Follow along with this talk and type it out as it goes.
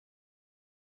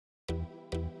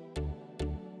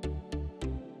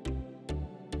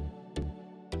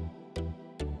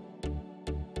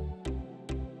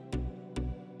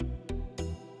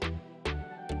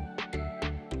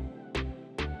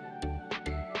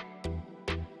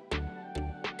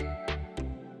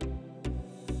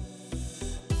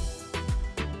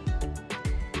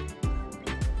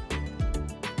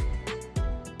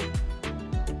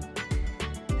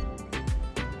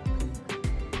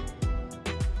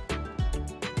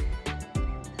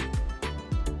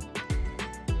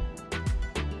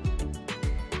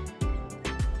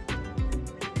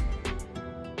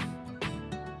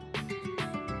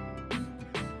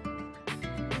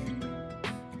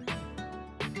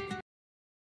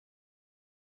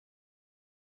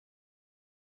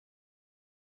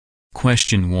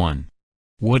Question 1.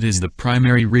 What is the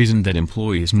primary reason that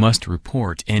employees must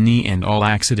report any and all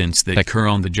accidents that occur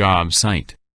on the job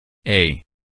site? A.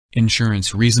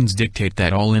 Insurance reasons dictate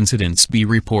that all incidents be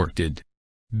reported.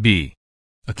 B.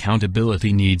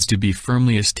 Accountability needs to be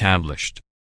firmly established.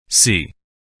 C.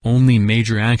 Only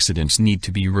major accidents need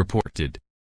to be reported.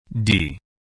 D.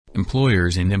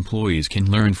 Employers and employees can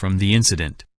learn from the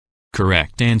incident.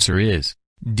 Correct answer is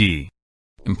D.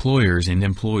 Employers and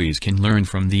employees can learn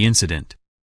from the incident.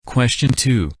 Question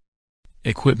 2.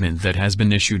 Equipment that has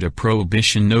been issued a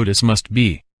prohibition notice must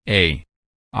be A.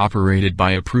 Operated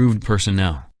by approved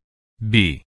personnel.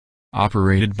 B.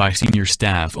 Operated by senior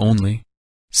staff only.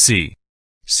 C.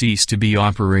 Cease to be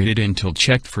operated until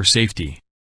checked for safety.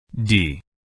 D.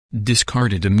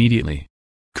 Discarded immediately.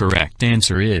 Correct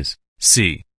answer is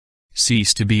C.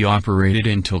 Cease to be operated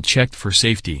until checked for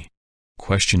safety.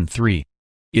 Question 3.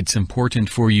 It's important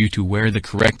for you to wear the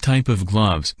correct type of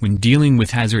gloves when dealing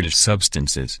with hazardous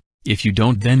substances. If you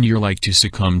don't, then you're like to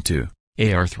succumb to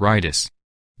A. Arthritis.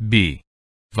 B.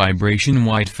 Vibration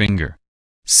white finger.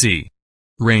 C.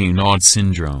 Raynaud's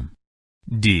syndrome.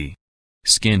 D.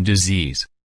 Skin disease.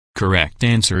 Correct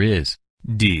answer is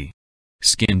D.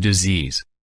 Skin disease.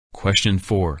 Question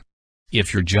 4.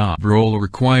 If your job role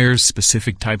requires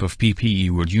specific type of PPE,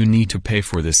 would you need to pay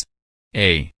for this?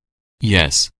 A.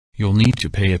 Yes, you'll need to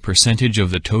pay a percentage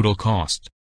of the total cost.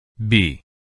 B.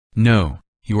 No,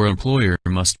 your employer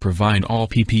must provide all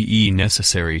PPE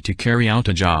necessary to carry out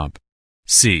a job.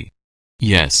 C.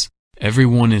 Yes,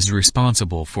 everyone is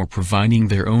responsible for providing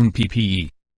their own PPE.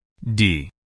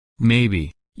 D.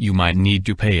 Maybe, you might need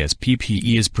to pay as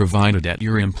PPE is provided at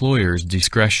your employer's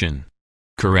discretion.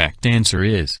 Correct answer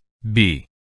is B.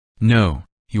 No,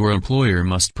 your employer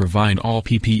must provide all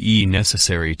PPE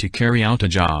necessary to carry out a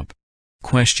job.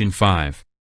 Question 5.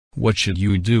 What should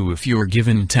you do if you're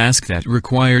given a task that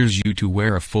requires you to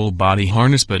wear a full body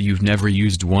harness but you've never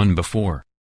used one before?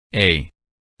 A.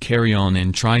 Carry on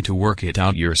and try to work it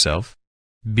out yourself.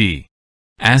 B.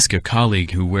 Ask a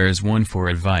colleague who wears one for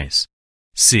advice.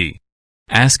 C.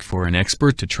 Ask for an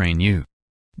expert to train you.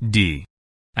 D.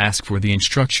 Ask for the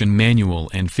instruction manual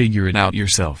and figure it out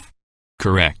yourself.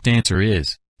 Correct answer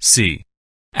is C.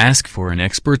 Ask for an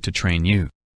expert to train you.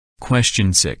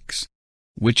 Question 6.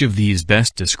 Which of these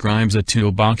best describes a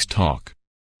toolbox talk?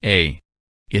 A.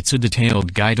 It's a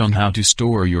detailed guide on how to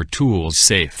store your tools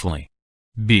safely.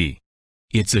 B.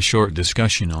 It's a short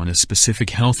discussion on a specific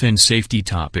health and safety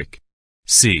topic.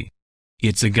 C.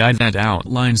 It's a guide that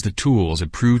outlines the tools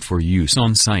approved for use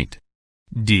on site.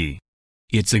 D.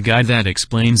 It's a guide that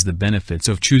explains the benefits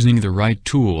of choosing the right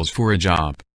tools for a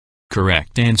job.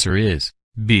 Correct answer is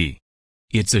B.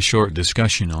 It's a short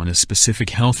discussion on a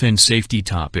specific health and safety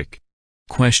topic.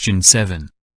 Question 7.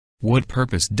 What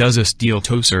purpose does a steel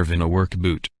toe serve in a work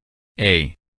boot?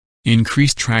 A.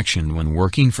 Increased traction when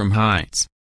working from heights.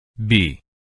 B.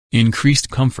 Increased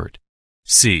comfort.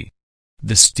 C.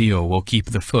 The steel will keep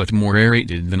the foot more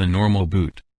aerated than a normal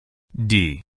boot.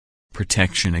 D.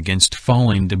 Protection against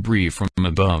falling debris from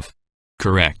above.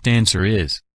 Correct answer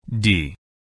is D.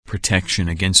 Protection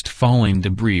against falling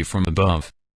debris from above.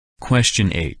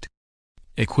 Question 8.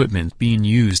 Equipment being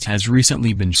used has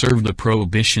recently been served a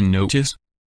prohibition notice?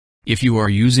 If you are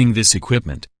using this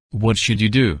equipment, what should you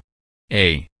do?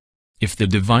 A. If the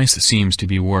device seems to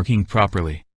be working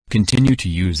properly, continue to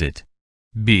use it.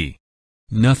 B.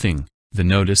 Nothing, the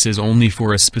notice is only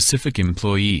for a specific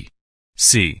employee.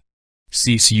 C.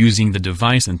 Cease using the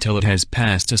device until it has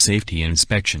passed a safety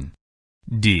inspection.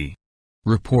 D.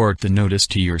 Report the notice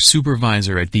to your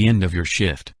supervisor at the end of your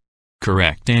shift.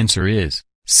 Correct answer is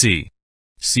C.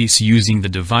 Cease using the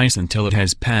device until it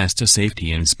has passed a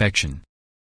safety inspection.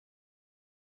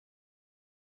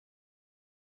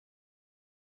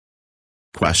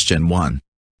 Question 1.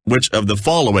 Which of the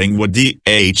following would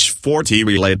DH40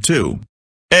 relate to?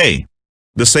 A.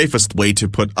 The safest way to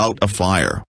put out a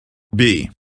fire.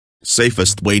 B.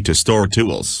 Safest way to store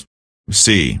tools.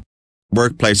 C.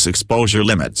 Workplace exposure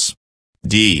limits.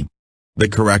 D. The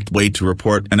correct way to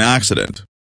report an accident.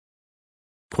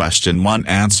 Question 1.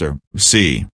 Answer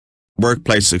C.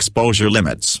 Workplace exposure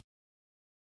limits.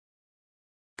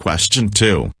 Question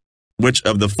 2. Which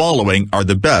of the following are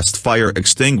the best fire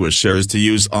extinguishers to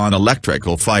use on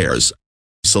electrical fires?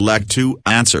 Select 2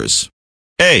 answers.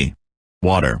 A.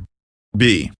 Water.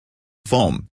 B.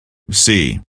 Foam.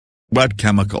 C. Wet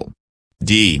chemical.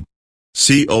 D.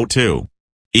 CO2.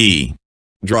 E.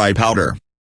 Dry powder.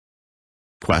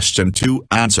 Question 2.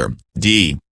 Answer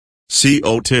D.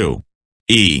 CO2.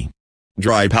 E.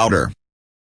 Dry powder.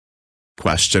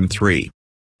 Question 3.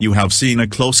 You have seen a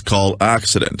close call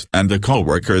accident and the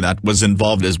coworker that was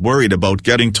involved is worried about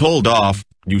getting told off.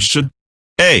 You should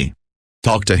A.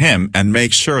 Talk to him and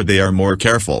make sure they are more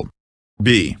careful.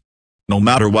 B. No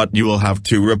matter what, you will have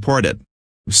to report it.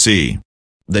 C.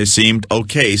 They seemed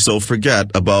okay, so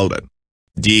forget about it.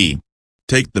 D.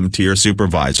 Take them to your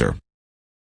supervisor.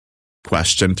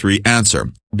 Question 3.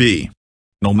 Answer B.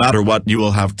 No matter what, you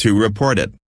will have to report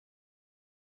it.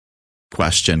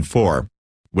 Question 4.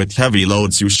 With heavy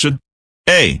loads you should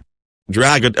A.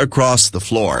 Drag it across the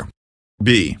floor.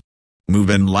 B. Move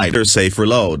in lighter, safer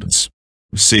loads.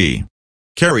 C.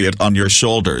 Carry it on your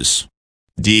shoulders.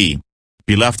 D.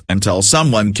 Be left until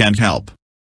someone can help.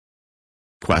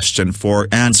 Question 4.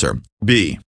 Answer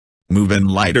B. Move in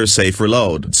lighter, safer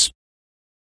loads.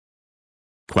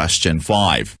 Question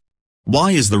 5.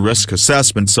 Why is the risk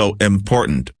assessment so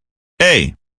important?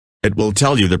 A. It will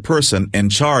tell you the person in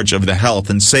charge of the health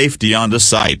and safety on the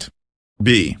site.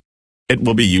 B. It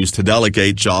will be used to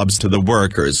delegate jobs to the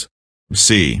workers.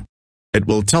 C. It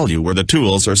will tell you where the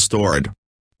tools are stored.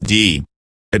 D.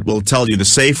 It will tell you the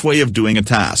safe way of doing a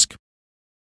task.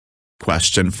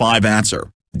 Question 5.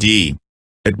 Answer D.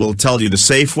 It will tell you the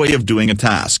safe way of doing a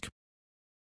task.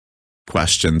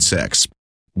 Question 6.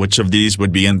 Which of these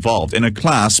would be involved in a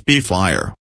Class B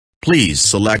fire? Please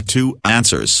select 2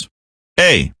 answers.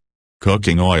 A.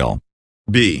 Cooking oil.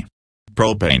 B.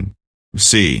 Propane.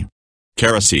 C.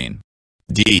 Kerosene.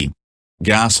 D.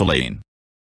 Gasoline.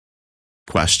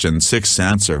 Question 6.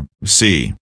 Answer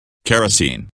C.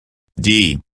 Kerosene.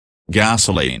 D.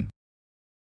 Gasoline.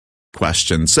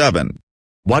 Question 7.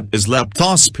 What is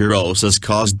leptospirosis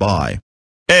caused by?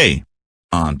 A.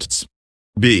 Ants.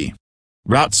 B.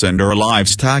 Rats and/or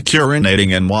livestock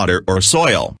urinating in water or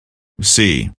soil.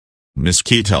 C.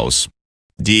 Mosquitoes.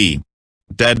 D.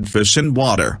 Dead fish in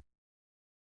water.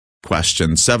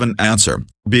 Question 7. Answer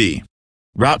B.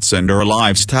 Rats and/or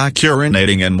livestock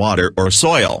urinating in water or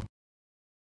soil.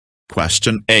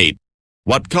 Question 8.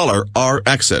 What color are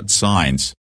exit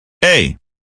signs? A.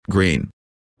 Green.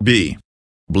 B.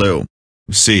 Blue.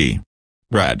 C.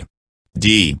 Red.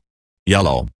 D.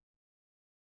 Yellow.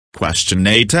 Question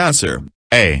 8. Answer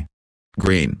A.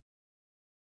 Green.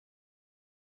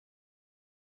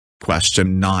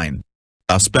 Question 9.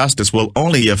 Asbestos will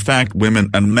only affect women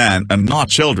and men and not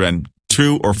children.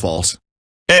 True or false?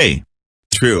 A.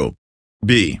 True.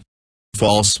 B.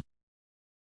 False.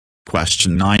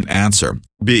 Question 9. Answer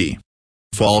B.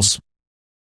 False.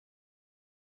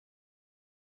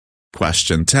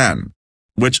 Question 10.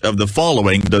 Which of the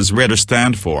following does RIDDA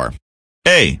stand for?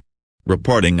 A.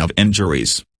 Reporting of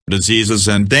Injuries, Diseases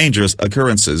and Dangerous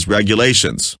Occurrences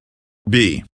Regulations.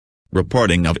 B.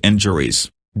 Reporting of Injuries,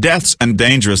 Deaths and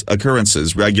Dangerous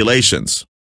Occurrences Regulations.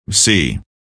 C.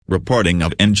 Reporting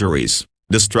of Injuries,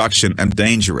 Destruction and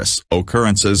Dangerous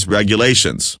Occurrences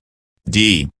Regulations.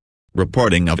 D.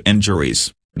 Reporting of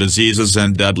Injuries, Diseases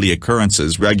and Deadly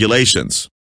Occurrences Regulations.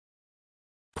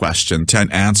 Question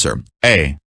 10. Answer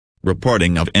A.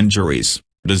 Reporting of Injuries,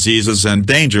 Diseases and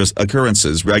Dangerous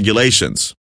Occurrences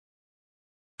Regulations.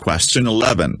 Question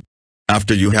 11.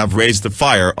 After you have raised the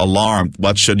fire alarm,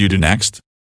 what should you do next?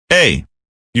 A.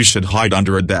 You should hide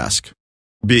under a desk.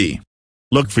 B.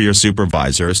 Look for your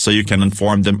supervisor so you can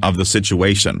inform them of the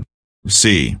situation.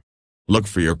 C. Look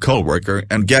for your coworker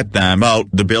and get them out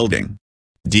the building.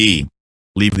 D.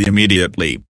 Leave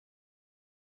immediately.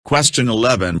 Question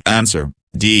 11. Answer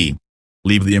D.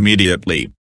 Leave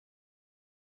immediately.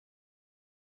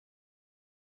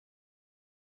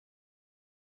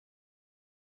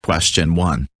 Question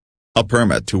 1. A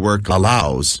permit to work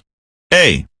allows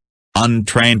A.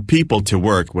 Untrained people to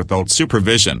work without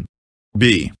supervision.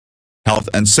 B. Health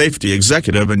and safety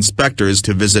executive inspectors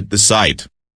to visit the site.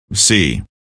 C.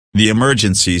 The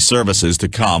emergency services to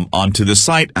come onto the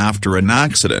site after an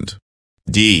accident.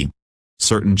 D.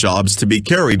 Certain jobs to be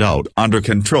carried out under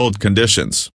controlled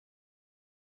conditions.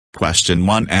 Question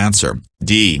 1. Answer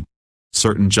D.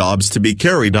 Certain jobs to be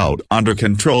carried out under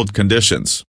controlled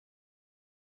conditions.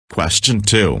 Question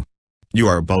 2. You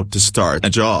are about to start a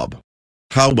job.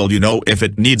 How will you know if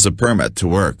it needs a permit to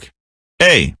work?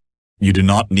 A. You do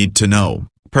not need to know.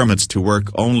 Permits to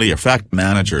work only affect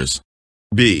managers.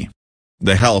 B.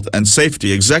 The health and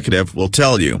safety executive will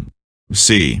tell you.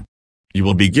 C. You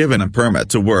will be given a permit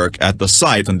to work at the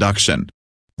site induction.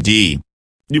 D.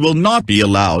 You will not be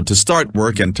allowed to start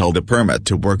work until the permit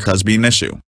to work has been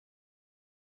issued.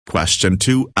 Question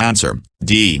 2. Answer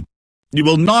D. You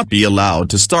will not be allowed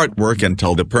to start work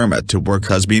until the permit to work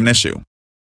has been issued.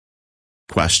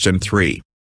 Question 3.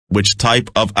 Which type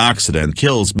of accident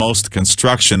kills most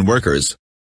construction workers?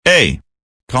 A.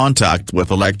 Contact with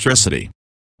electricity.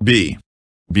 B.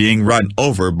 Being run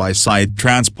over by side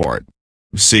transport.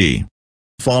 C.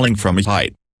 Falling from a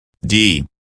height. D.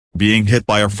 Being hit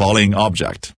by a falling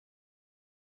object.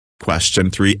 Question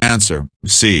 3. Answer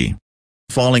C.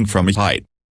 Falling from a height.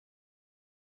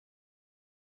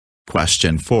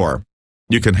 Question 4.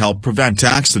 You can help prevent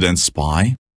accidents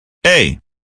by A.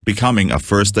 Becoming a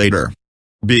first aider.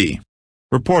 B.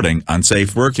 Reporting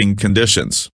unsafe working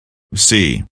conditions.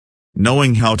 C.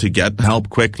 Knowing how to get help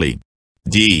quickly.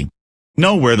 D.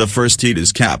 Know where the first aid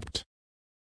is kept.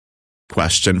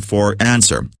 Question 4.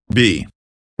 Answer B.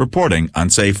 Reporting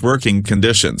unsafe working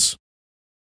conditions.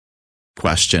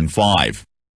 Question 5.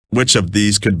 Which of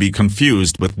these could be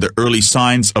confused with the early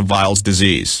signs of Weil's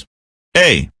disease?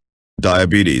 A.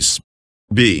 Diabetes.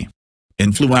 B.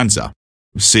 Influenza.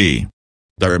 C.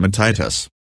 Dermatitis.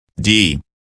 D.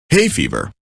 Hay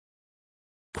fever.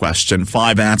 Question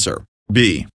 5. Answer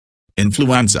B.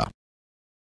 Influenza.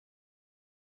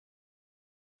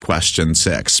 Question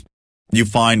 6. You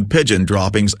find pigeon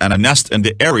droppings and a nest in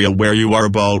the area where you are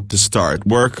about to start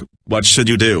work. What should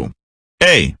you do?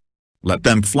 A. Let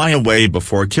them fly away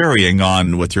before carrying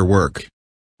on with your work.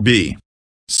 B.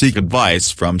 Seek advice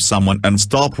from someone and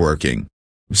stop working.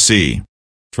 C.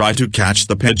 Try to catch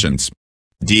the pigeons.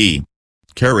 D.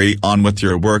 Carry on with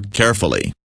your work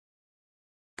carefully.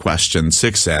 Question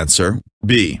 6. Answer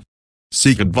B.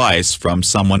 Seek advice from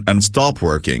someone and stop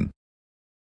working.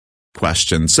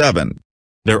 Question 7.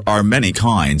 There are many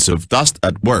kinds of dust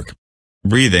at work.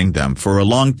 Breathing them for a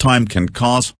long time can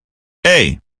cause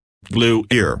A. Glue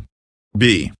ear.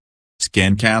 B.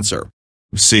 Skin cancer.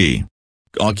 C.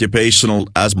 Occupational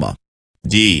asthma.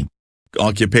 D.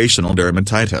 Occupational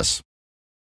dermatitis.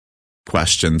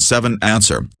 Question 7.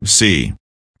 Answer C.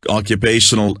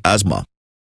 Occupational asthma.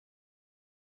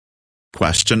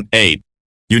 Question 8.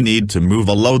 You need to move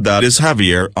a load that is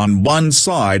heavier on one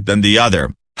side than the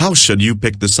other. How should you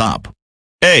pick this up?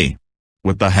 A.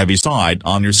 With the heavy side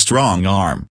on your strong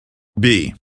arm.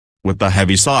 B. With the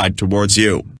heavy side towards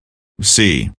you.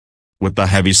 C. With the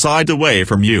heavy side away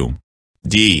from you.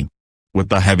 D. With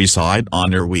the heavy side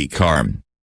on your weak arm.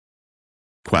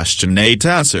 Question 8.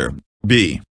 Answer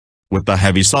B. With the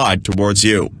heavy side towards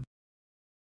you.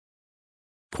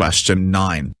 Question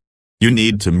 9. You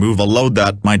need to move a load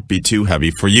that might be too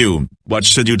heavy for you. What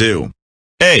should you do?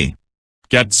 A.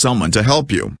 Get someone to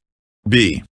help you.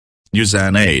 B. Use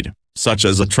an aid, such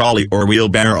as a trolley or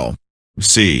wheelbarrow.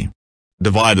 C.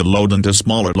 Divide a load into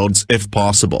smaller loads if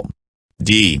possible.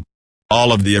 D.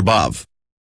 All of the above.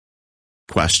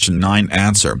 Question 9.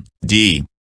 Answer D.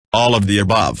 All of the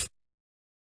above.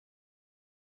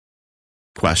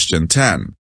 Question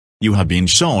 10. You have been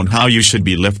shown how you should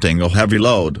be lifting a heavy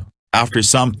load. After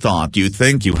some thought you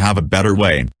think you have a better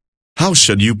way. How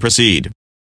should you proceed?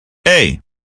 A.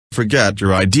 Forget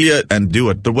your idea and do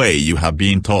it the way you have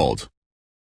been told.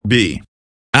 B.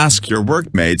 Ask your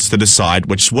workmates to decide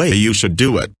which way you should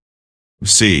do it.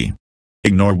 C.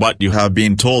 Ignore what you have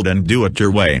been told and do it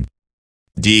your way.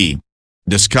 D.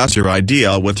 Discuss your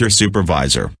idea with your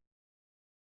supervisor.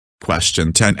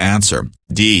 Question 10. Answer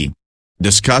D.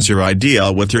 Discuss your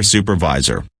idea with your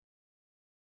supervisor.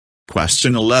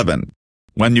 Question 11.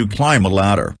 When you climb a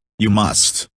ladder, you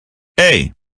must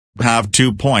A. Have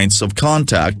 2 points of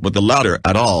contact with the ladder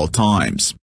at all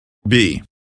times. B.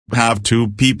 Have 2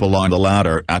 people on the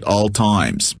ladder at all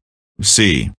times.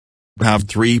 C. Have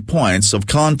 3 points of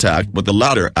contact with the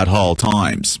ladder at all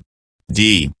times.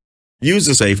 D. Use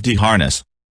a safety harness.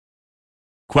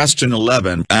 Question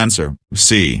 11. Answer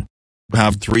C.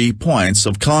 Have 3 points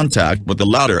of contact with the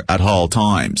ladder at all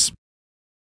times.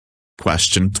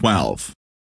 Question 12.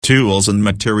 Tools and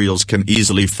materials can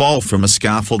easily fall from a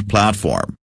scaffold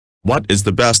platform. What is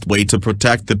the best way to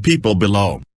protect the people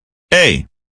below? A.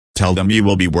 Tell them you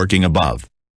will be working above.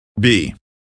 B.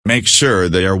 Make sure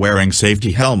they are wearing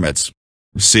safety helmets.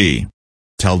 C.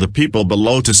 Tell the people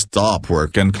below to stop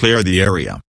work and clear the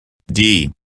area.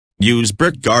 D. Use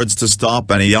brick guards to stop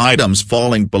any items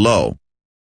falling below.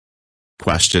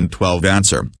 Question 12.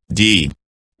 Answer D.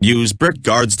 Use brick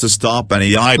guards to stop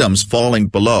any items falling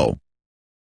below.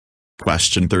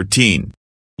 Question 13.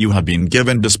 You have been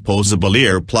given disposable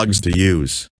earplugs to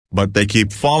use, but they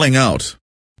keep falling out.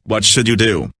 What should you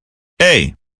do?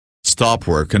 A. Stop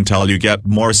work until you get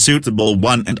more suitable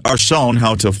one and are shown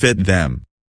how to fit them.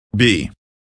 B.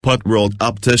 Put rolled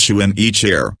up tissue in each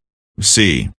ear.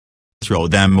 C. Throw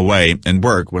them away and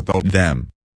work without them.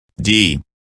 D.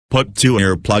 Put 2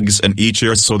 earplugs in each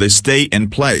ear so they stay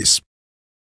in place.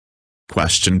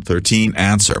 Question 13.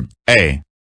 Answer A.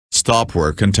 Stop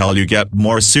work until you get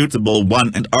more suitable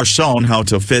one and are shown how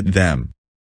to fit them.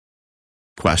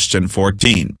 Question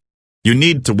 14. You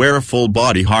need to wear a full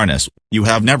body harness. You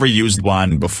have never used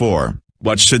one before.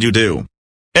 What should you do?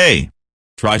 A.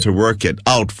 Try to work it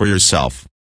out for yourself.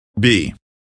 B.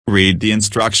 Read the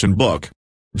instruction book.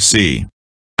 C.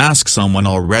 Ask someone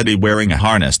already wearing a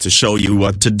harness to show you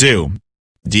what to do.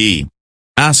 D.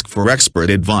 Ask for expert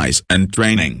advice and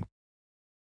training.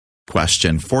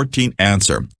 Question 14.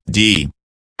 Answer D.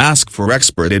 Ask for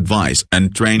expert advice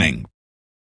and training.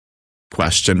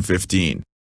 Question 15.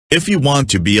 If you want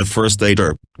to be a first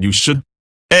aider, you should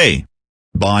A.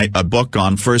 Buy a book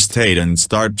on first aid and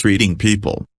start treating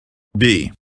people.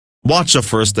 B. Watch a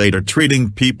first aider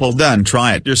treating people, then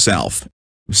try it yourself.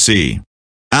 C.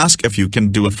 Ask if you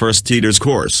can do a first aider's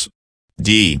course.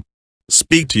 D.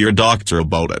 Speak to your doctor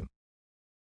about it.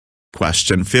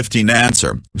 Question 15.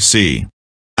 Answer C.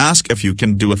 Ask if you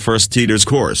can do a first aider's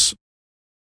course.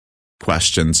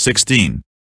 Question 16.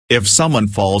 If someone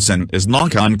falls and is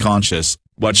knocked unconscious,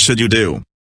 what should you do?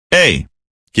 A.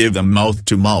 Give them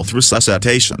mouth-to-mouth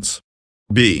resuscitations.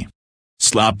 B.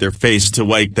 Slap their face to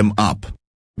wake them up.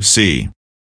 C.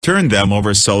 Turn them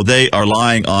over so they are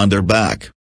lying on their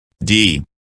back. D.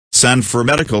 Send for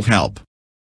medical help.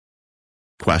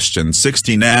 Question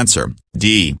 16. Answer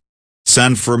D.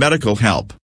 Send for medical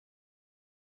help.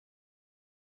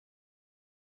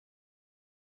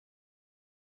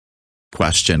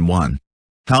 Question 1.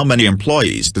 How many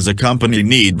employees does a company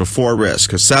need before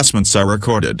risk assessments are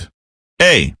recorded?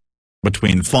 A.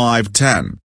 Between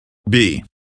 5-10. B.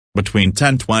 Between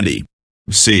 10-20.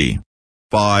 C.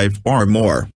 5 or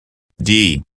more.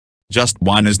 D. Just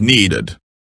one is needed.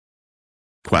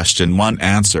 Question 1.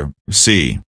 Answer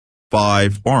C.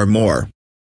 5 or more.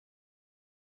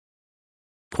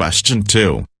 Question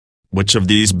 2. Which of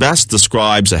these best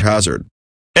describes a hazard?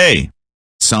 A.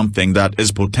 Something that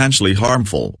is potentially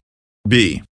harmful.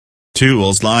 B.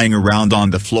 Tools lying around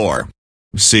on the floor.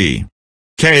 C.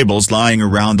 Cables lying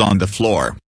around on the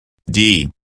floor. D.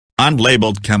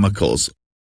 Unlabeled chemicals.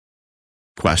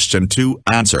 Question 2.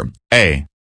 Answer A.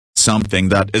 Something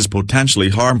that is potentially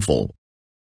harmful.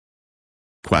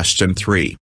 Question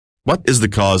 3. What is the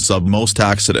cause of most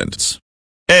accidents?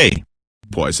 A.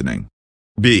 Poisoning.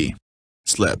 B.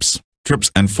 Slips,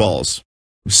 trips and falls.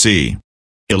 C.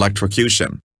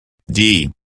 Electrocution.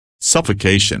 D.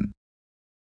 Suffocation.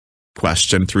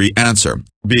 Question 3. Answer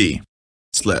B.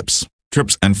 Slips,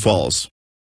 trips and falls.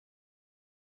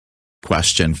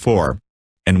 Question 4.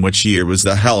 In which year was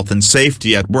the Health and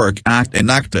Safety at Work Act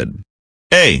enacted?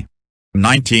 A.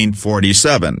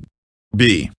 1947.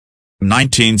 B.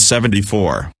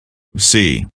 1974.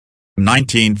 C.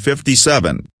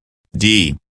 1957.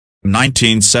 D.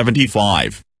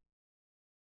 1975.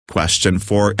 Question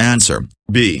 4. Answer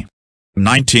B.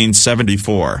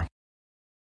 1974.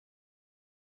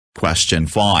 Question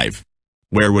 5.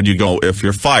 Where would you go if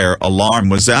your fire alarm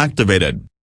was activated?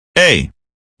 A.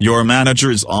 Your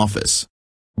manager's office.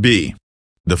 B.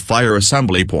 The fire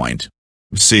assembly point.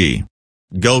 C.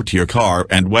 Go to your car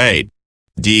and wait.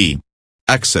 D.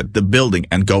 Exit the building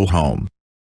and go home.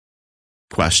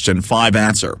 Question 5.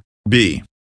 Answer B.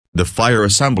 The fire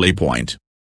assembly point.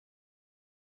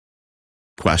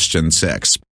 Question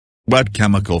 6. What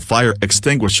chemical fire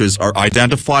extinguishers are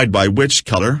identified by which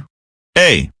color?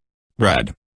 A.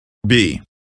 Red. B.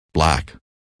 Black.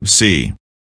 C.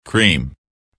 Cream.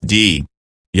 D.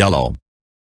 Yellow.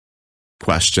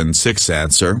 Question 6.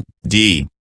 Answer D.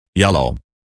 Yellow.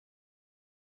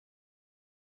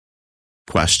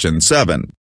 Question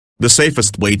 7. The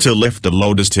safest way to lift a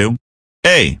load is to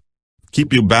A.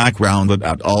 Keep your back rounded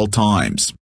at all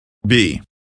times. B.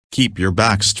 Keep your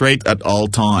back straight at all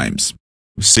times.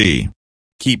 C.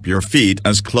 Keep your feet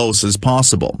as close as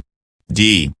possible.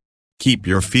 D. Keep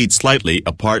your feet slightly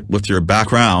apart with your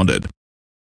back rounded.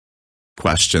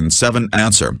 Question 7.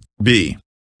 Answer B.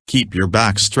 Keep your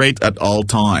back straight at all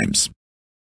times.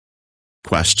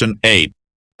 Question 8.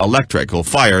 Electrical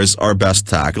fires are best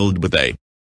tackled with A.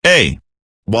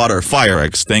 Water fire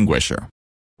extinguisher.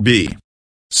 B.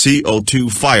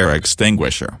 CO2 fire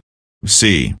extinguisher.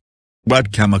 C.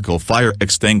 Wet chemical fire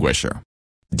extinguisher.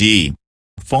 D.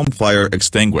 Foam fire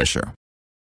extinguisher.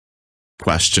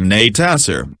 Question 8.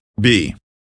 Answer B.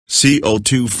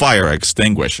 CO2 fire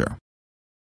extinguisher.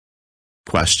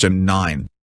 Question 9.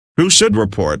 Who should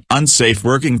report unsafe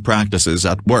working practices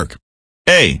at work?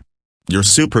 A. Your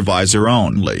supervisor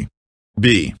only.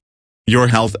 B. Your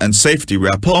health and safety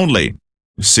rep only.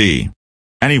 C.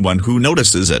 Anyone who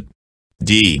notices it.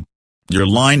 D. Your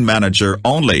line manager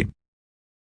only.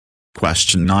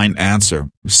 Question 9. Answer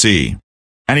C.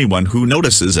 Anyone who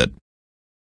notices it.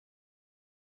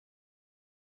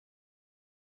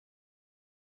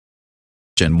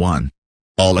 Question 1.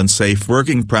 All unsafe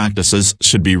working practices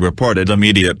should be reported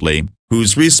immediately.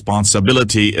 Whose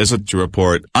responsibility is it to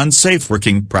report unsafe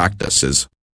working practices?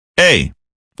 A.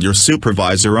 Your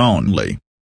supervisor only.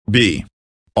 B.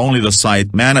 Only the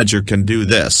site manager can do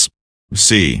this.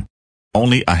 C.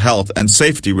 Only a health and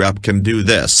safety rep can do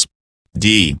this.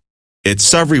 D.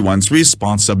 It's everyone's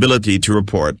responsibility to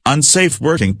report unsafe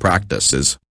working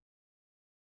practices.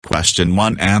 Question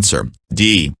 1. Answer: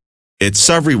 D.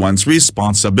 It's everyone's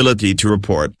responsibility to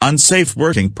report unsafe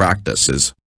working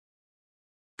practices.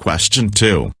 Question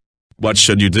 2. What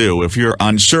should you do if you're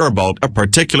unsure about a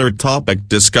particular topic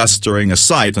discussed during a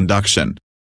site induction?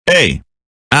 A.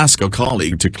 Ask a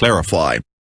colleague to clarify.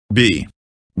 B.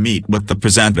 Meet with the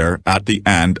presenter at the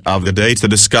end of the day to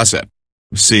discuss it.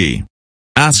 C.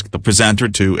 Ask the presenter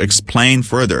to explain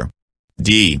further.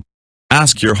 D.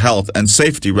 Ask your health and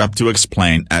safety rep to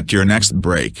explain at your next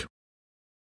break.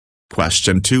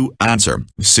 Question 2. Answer: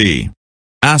 C.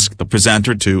 Ask the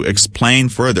presenter to explain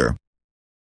further.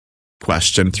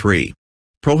 Question 3.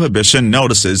 Prohibition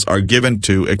notices are given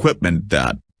to equipment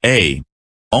that A.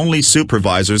 Only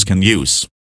supervisors can use.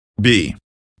 B.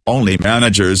 Only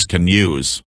managers can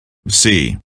use.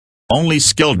 C. Only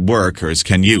skilled workers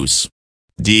can use.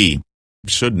 D.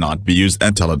 Should not be used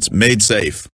until it's made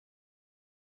safe.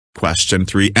 Question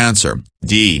 3. Answer: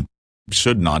 D.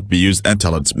 Should not be used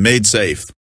until it's made safe.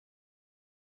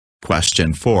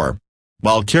 Question 4.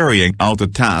 While carrying out a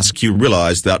task you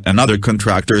realize that another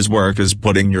contractor's work is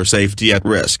putting your safety at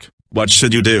risk. What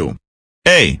should you do?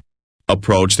 A.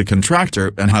 Approach the contractor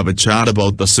and have a chat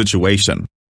about the situation.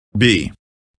 B.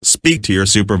 Speak to your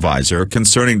supervisor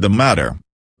concerning the matter.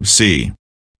 C.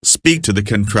 Speak to the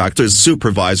contractor's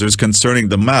supervisors concerning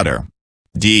the matter.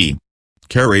 D.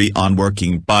 Carry on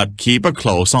working but keep a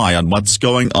close eye on what's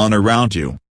going on around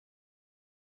you.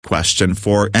 Question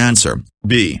 4. Answer: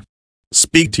 B.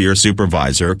 Speak to your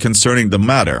supervisor concerning the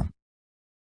matter.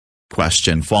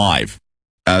 Question 5.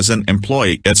 As an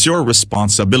employee, it's your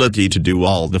responsibility to do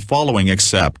all the following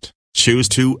except choose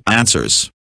 2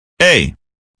 answers. A.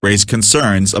 Raise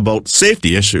concerns about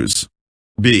safety issues.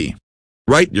 B.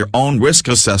 Write your own risk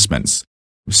assessments.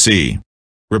 C.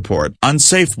 Report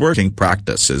unsafe working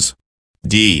practices.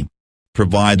 D.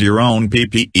 Provide your own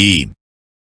PPE.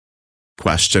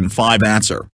 Question 5.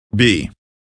 Answer: B.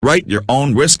 Write your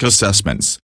own risk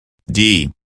assessments.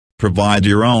 D. Provide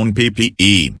your own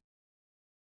PPE.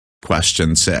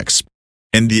 Question 6.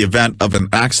 In the event of an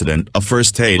accident, a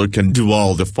first aider can do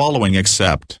all the following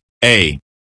except A.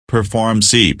 Perform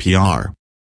CPR.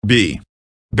 B.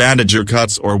 Bandage your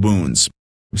cuts or wounds.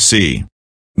 C.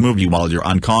 Move you while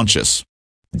you're unconscious.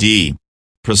 D.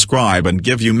 Prescribe and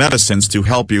give you medicines to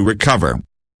help you recover.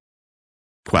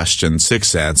 Question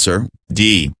 6. Answer: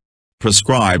 D.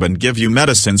 Prescribe and give you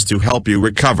medicines to help you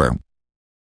recover.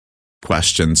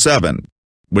 Question 7.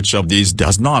 Which of these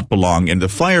does not belong in the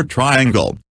fire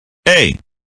triangle? A.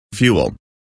 Fuel.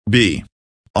 B.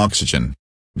 Oxygen.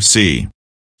 C.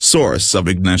 Source of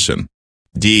ignition.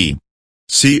 D.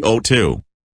 CO2.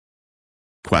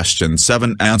 Question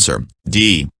 7. Answer: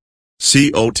 D.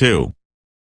 CO2.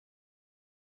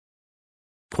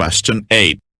 Question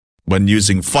 8. When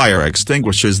using fire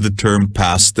extinguishers, the term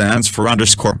pass stands for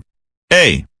underscore.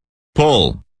 A.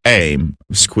 Pull, aim,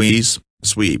 squeeze,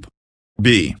 sweep.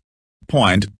 B.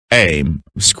 Point, aim,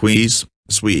 squeeze,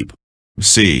 sweep.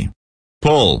 C.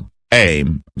 Pull,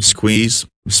 aim, squeeze,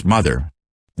 smother.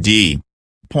 D.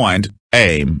 Point,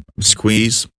 aim,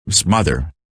 squeeze, smother.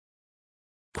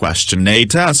 Question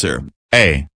 8. Answer: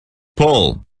 A.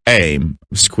 Pull, aim,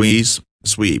 squeeze,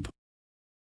 sweep.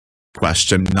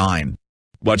 Question 9.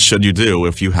 What should you do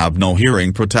if you have no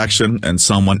hearing protection and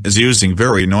someone is using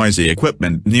very noisy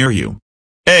equipment near you?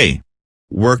 A.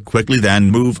 Work quickly,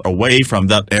 then move away from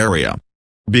that area.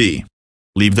 B.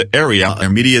 Leave the area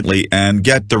immediately and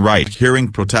get the right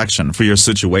hearing protection for your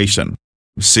situation.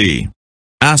 C.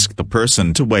 Ask the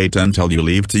person to wait until you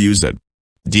leave to use it.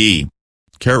 D.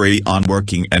 Carry on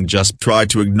working and just try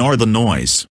to ignore the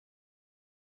noise.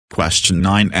 Question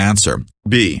 9. Answer: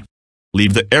 B.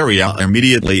 Leave the area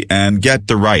immediately and get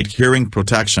the right hearing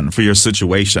protection for your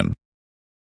situation.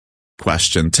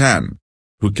 Question 10.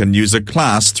 Who can use a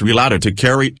Class 3 ladder to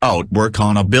carry out work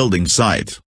on a building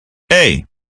site? A.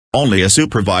 Only a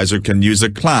supervisor can use a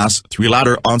Class 3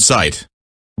 ladder on site.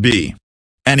 B.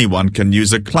 Anyone can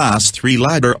use a Class 3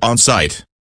 ladder on site.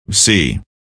 C.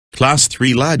 Class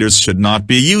 3 ladders should not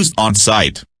be used on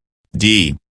site.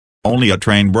 D. Only a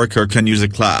trained worker can use a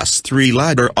Class 3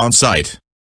 ladder on site.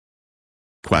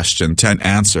 Question 10.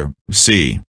 Answer: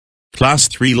 C. Class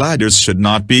 3 ladders should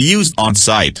not be used on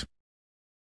site.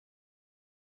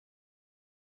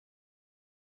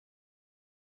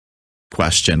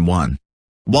 Question 1.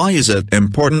 Why is it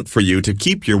important for you to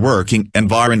keep your working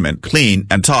environment clean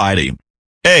and tidy?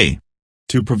 A.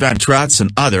 To prevent rats and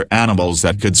other animals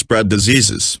that could spread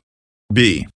diseases.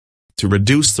 B. To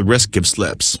reduce the risk of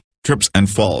slips, trips and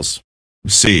falls.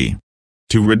 C.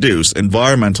 To reduce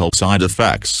environmental side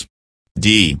effects.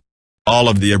 D. All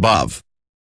of the above.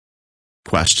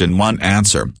 Question 1.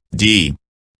 Answer: D.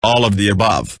 All of the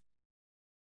above.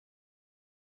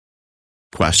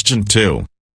 Question 2.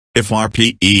 If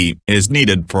RPE is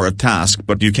needed for a task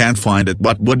but you can't find it,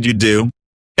 what would you do?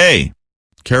 A.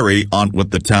 Carry on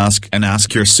with the task and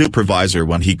ask your supervisor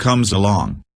when he comes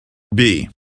along. B.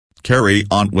 Carry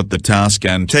on with the task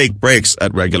and take breaks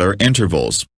at regular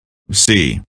intervals.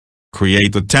 C.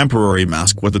 Create a temporary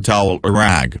mask with a towel or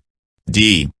rag.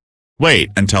 D.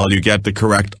 Wait until you get the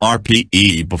correct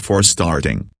RPE before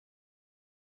starting.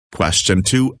 Question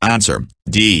 2. Answer: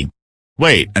 D.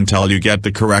 Wait until you get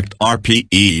the correct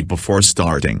RPE before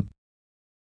starting.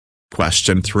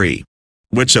 Question 3.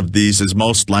 Which of these is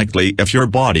most likely if your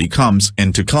body comes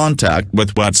into contact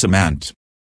with wet cement?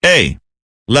 A.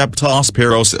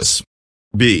 Leptospirosis.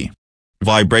 B.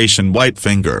 Vibration white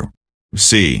finger.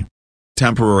 C.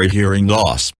 Temporary hearing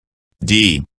loss.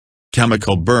 D.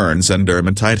 Chemical burns and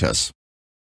dermatitis.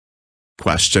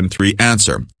 Question 3.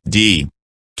 Answer: D.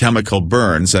 Chemical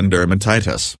burns and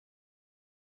dermatitis.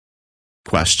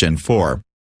 Question 4.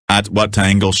 At what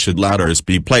angle should ladders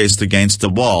be placed against the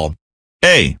wall?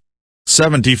 A.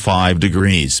 75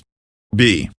 degrees.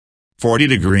 B. 40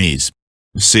 degrees.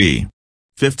 C.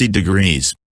 50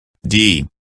 degrees. D.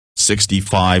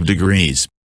 65 degrees.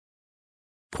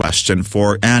 Question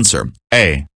 4. Answer: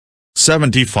 A.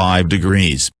 75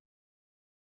 degrees.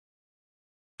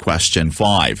 Question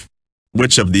 5.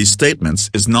 Which of these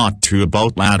statements is not true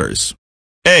about ladders?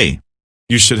 A.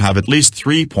 You should have at least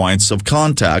 3 points of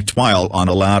contact while on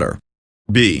a ladder.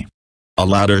 B. A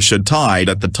ladder should tied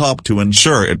at the top to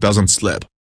ensure it doesn't slip.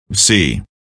 C.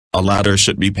 A ladder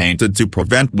should be painted to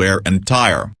prevent wear and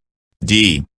tear.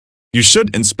 D. You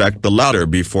should inspect the ladder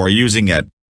before using it.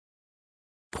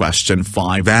 Question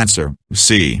 5. Answer: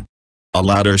 C. A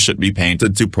ladder should be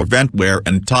painted to prevent wear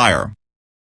and tear.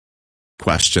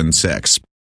 Question 6.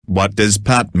 What does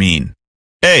PAT mean?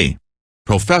 A.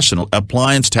 Professional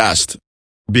Appliance Test.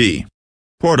 B.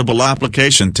 Portable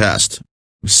Application Test.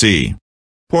 C.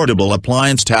 Portable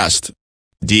Appliance Test.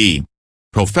 D.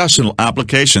 Professional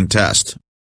Application Test.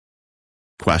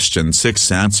 Question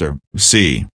 6. Answer: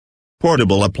 C.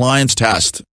 Portable Appliance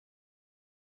Test.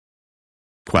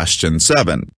 Question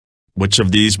 7. Which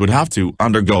of these would have to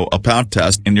undergo a PAT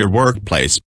test in your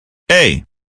workplace? A.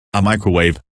 A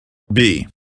microwave. B.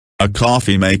 A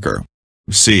coffee maker.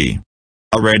 C.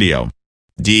 A radio.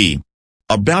 D.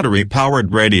 A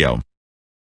battery-powered radio.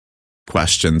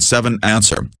 Question 7.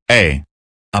 Answer: A.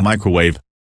 A microwave.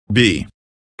 B.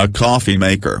 A coffee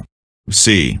maker.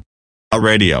 C. A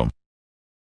radio.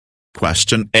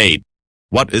 Question 8.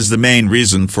 What is the main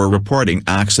reason for reporting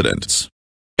accidents?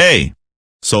 A.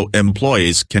 So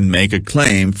employees can make a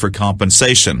claim for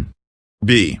compensation.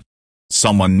 B.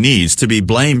 Someone needs to be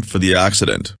blamed for the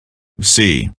accident.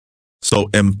 C. So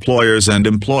employers and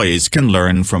employees can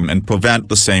learn from and prevent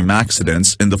the same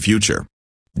accidents in the future.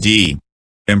 D.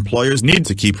 Employers need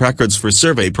to keep records for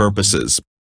survey purposes.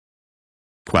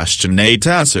 Question 8.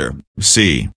 Answer: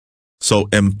 C. So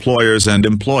employers and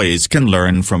employees can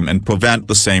learn from and prevent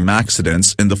the same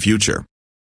accidents in the future.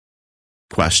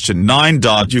 Question 9.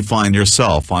 You find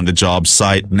yourself on the job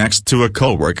site next to a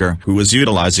coworker who is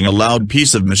utilizing a loud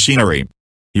piece of machinery.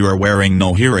 You are wearing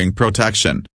no hearing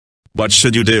protection. What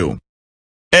should you do?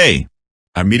 A.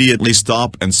 Immediately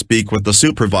stop and speak with the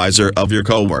supervisor of your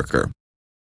coworker.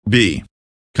 B.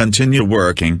 Continue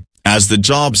working, as the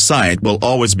job site will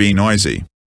always be noisy.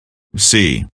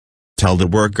 C. Tell the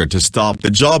worker to stop the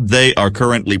job they are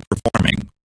currently performing.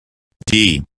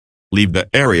 D. Leave the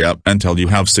area until you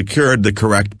have secured the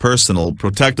correct personal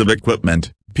protective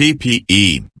equipment,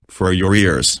 PPE, for your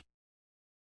ears.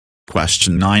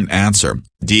 Question 9. Answer: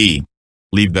 D.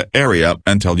 Leave the area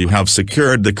until you have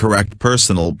secured the correct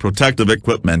personal protective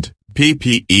equipment,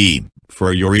 PPE,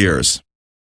 for your ears.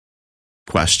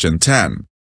 Question 10.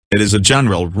 It is a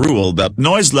general rule that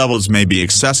noise levels may be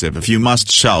excessive if you must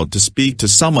shout to speak to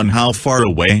someone. How far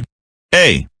away?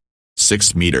 A.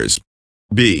 6 meters.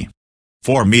 B.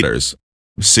 4 meters.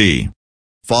 C.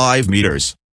 5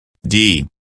 meters. D.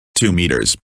 2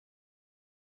 meters.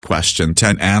 Question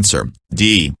 10. Answer: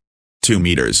 D. 2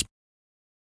 meters.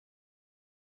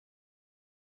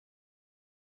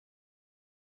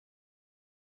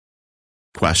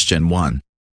 Question 1.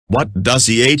 What does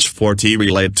CH4T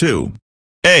relate to?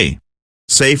 A.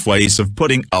 Safe ways of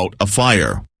putting out a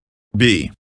fire.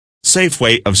 B. Safe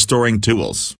way of storing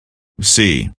tools.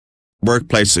 C.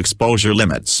 Workplace exposure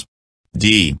limits.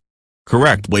 D.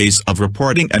 Correct ways of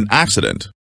reporting an accident.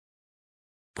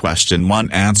 Question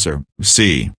 1 answer,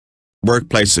 C.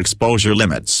 Workplace exposure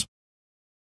limits.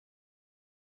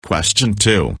 Question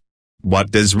 2.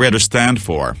 What does RIDDER stand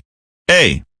for?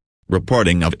 A.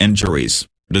 Reporting of Injuries,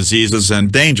 Diseases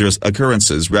and Dangerous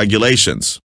Occurrences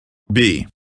Regulations. B.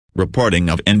 Reporting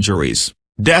of Injuries,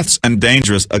 Deaths and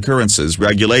Dangerous Occurrences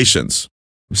Regulations.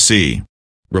 C.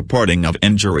 Reporting of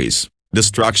Injuries,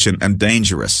 Destruction and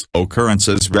Dangerous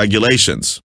Occurrences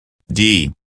Regulations.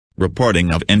 D.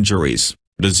 Reporting of Injuries,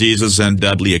 Diseases and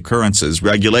Deadly Occurrences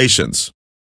Regulations.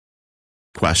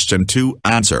 Question 2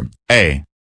 answer, A.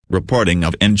 Reporting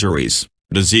of Injuries,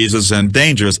 Diseases and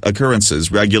Dangerous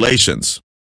Occurrences Regulations.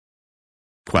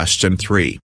 Question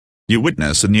 3. You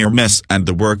witness a near miss and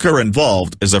the worker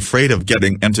involved is afraid of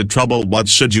getting into trouble. What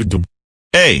should you do?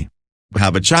 A.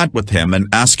 Have a chat with him and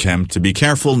ask him to be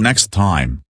careful next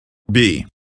time. B.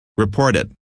 Report it.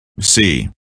 C.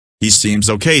 He seems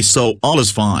okay, so all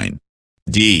is fine.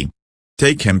 D.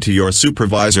 Take him to your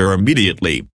supervisor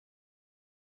immediately.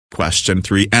 Question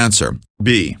 3 answer,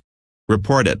 B.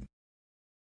 Report it.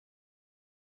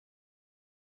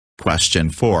 Question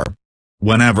 4.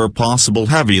 Whenever possible,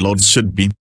 heavy loads should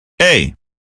be A.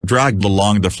 Dragged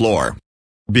along the floor.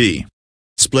 B.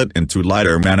 Split into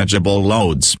lighter manageable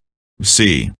loads.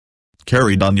 C.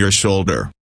 Carried on your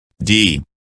shoulder. D.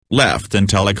 Left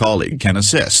until a colleague can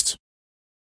assist.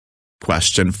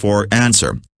 Question 4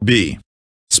 answer, B.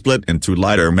 Split into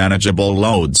lighter manageable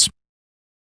loads.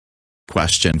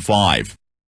 Question 5.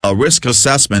 A risk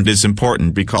assessment is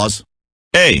important because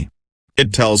A.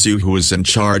 It tells you who is in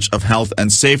charge of health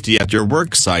and safety at your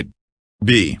worksite.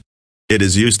 B. It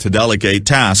is used to delegate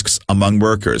tasks among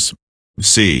workers.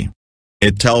 C.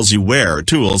 It tells you where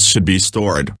tools should be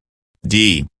stored.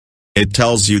 D. It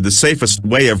tells you the safest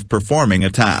way of performing a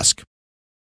task.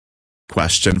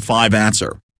 Question 5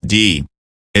 answer, D.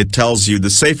 It tells you the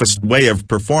safest way of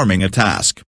performing a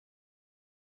task.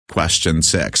 Question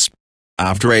 6.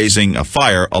 After raising a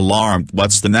fire alarm,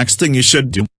 what's the next thing you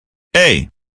should do? A.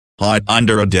 Hide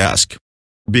under a desk.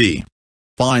 B.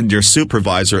 Find your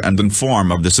supervisor and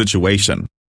inform of the situation.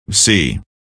 C.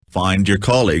 Find your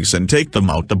colleagues and take them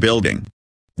out the building.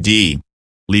 D.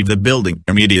 Leave the building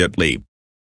immediately.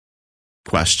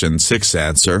 Question 6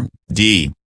 answer,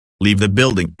 D. Leave the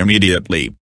building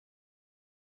immediately.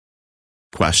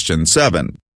 Question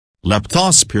 7.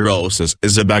 Leptospirosis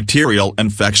is a bacterial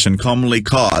infection commonly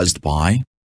caused by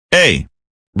A.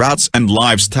 Rats and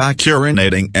livestock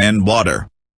urinating in water.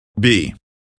 B.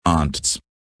 Ants.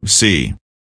 C.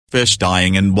 Fish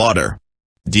dying in water.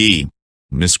 D.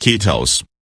 Mosquitoes.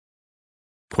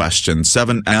 Question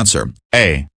 7 answer,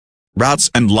 A. Rats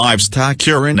and livestock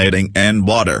urinating in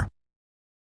water.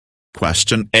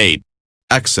 Question 8.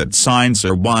 Exit signs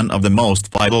are one of the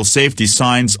most vital safety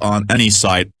signs on any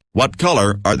site. What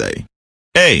color are they?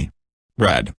 A.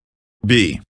 Red.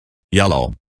 B.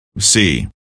 Yellow. C.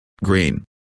 Green.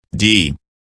 D.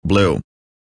 Blue.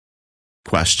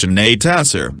 Question 8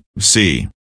 answer, C.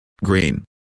 Green.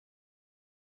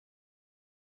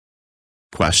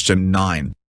 Question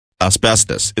 9.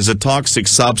 Asbestos is a toxic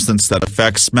substance that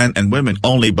affects men and women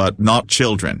only but not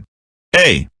children.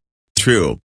 A.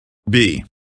 True. B.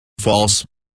 False.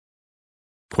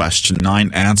 Question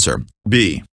 9 answer,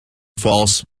 B.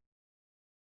 False.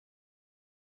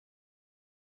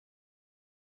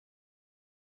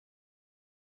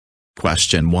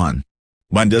 Question 1.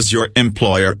 When does your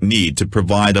employer need to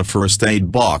provide a first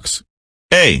aid box?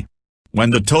 A.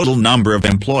 When the total number of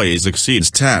employees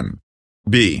exceeds 10.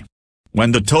 B.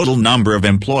 When the total number of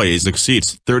employees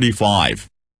exceeds 35.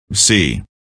 C.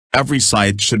 Every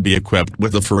site should be equipped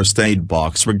with a first aid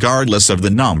box regardless of the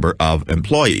number of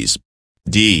employees.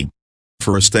 D.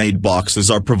 First aid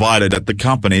boxes are provided at the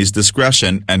company's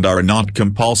discretion and are not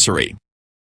compulsory.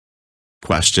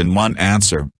 Question 1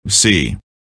 answer, C.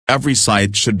 Every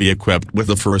site should be equipped with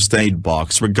a first aid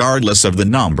box regardless of the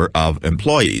number of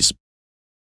employees.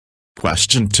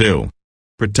 Question 2.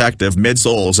 Protective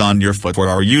midsoles on your footwear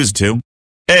are used to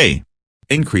A.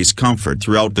 Increase comfort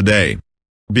throughout the day.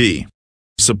 B.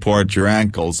 Support your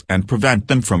ankles and prevent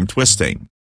them from twisting.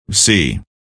 C.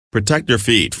 Protect your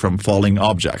feet from falling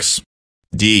objects.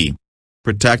 D.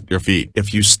 Protect your feet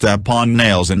if you step on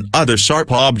nails and other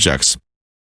sharp objects.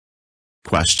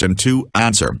 Question 2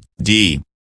 answer, D.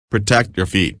 Protect your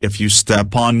feet if you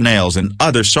step on nails and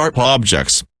other sharp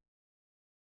objects.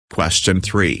 Question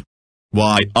 3.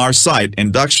 Why are site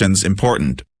inductions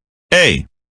important? A.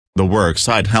 The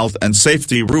worksite health and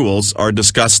safety rules are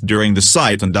discussed during the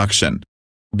site induction.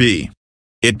 B.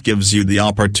 It gives you the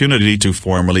opportunity to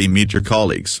formally meet your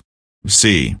colleagues.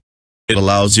 C. It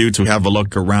allows you to have a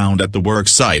look around at the work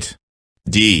site.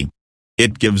 D.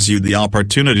 It gives you the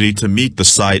opportunity to meet the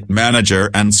site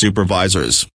manager and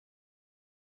supervisors.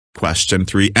 Question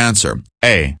 3. Answer.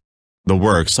 A. The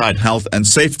worksite health and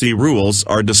safety rules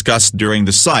are discussed during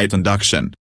the site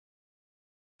induction.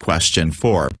 Question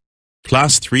 4.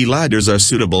 Class 3 ladders are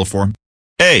suitable for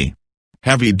A.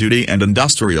 Heavy-duty and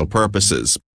industrial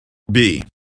purposes. B.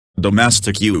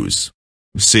 Domestic use.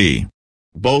 C.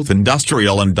 Both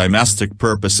industrial and domestic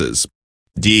purposes.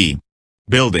 D.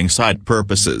 Building site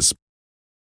purposes.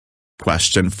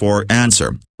 Question 4.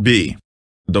 Answer. B.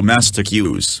 Domestic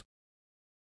use.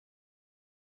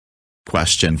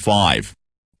 Question 5.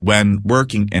 When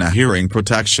working in a hearing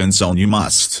protection zone you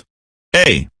must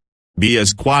A. Be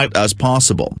as quiet as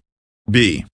possible.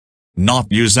 B. Not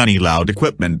use any loud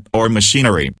equipment or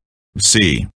machinery.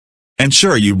 C.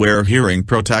 Ensure you wear hearing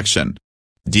protection.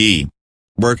 D.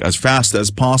 Work as fast as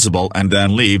possible and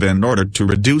then leave in order to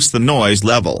reduce the noise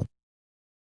level.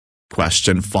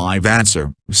 Question 5.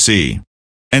 Answer. C.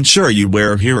 Ensure you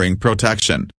wear hearing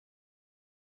protection.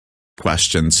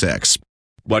 Question 6.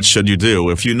 What should you do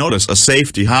if you notice a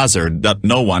safety hazard that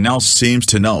no one else seems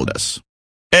to notice?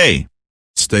 A.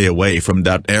 Stay away from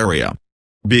that area.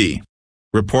 B.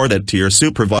 Report it to your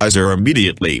supervisor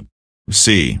immediately.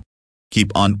 C.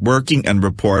 Keep on working and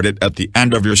report it at the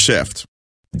end of your shift.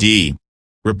 D.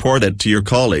 Report it to your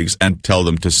colleagues and tell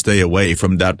them to stay away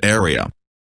from that area.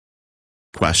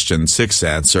 Question 6.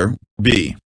 Answer.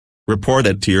 B. Report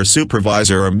it to your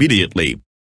supervisor immediately.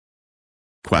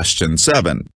 Question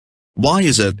 7. Why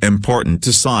is it important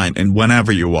to sign in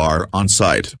whenever you are on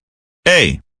site?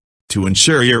 A. To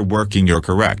ensure you're working your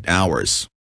correct hours.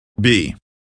 B.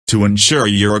 To ensure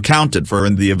you're accounted for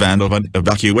in the event of an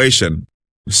evacuation.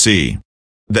 C.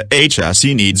 The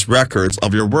HSE needs records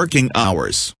of your working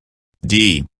hours.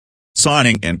 D.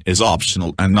 Signing in is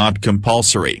optional and not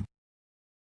compulsory.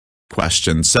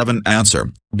 Question 7.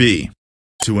 Answer. B.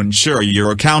 To ensure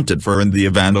you're accounted for in the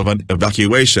event of an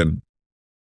evacuation.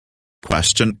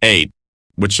 Question 8.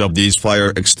 Which of these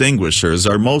fire extinguishers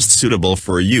are most suitable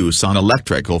for use on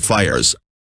electrical fires?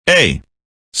 A.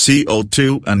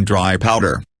 CO2 and dry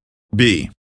powder.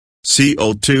 B.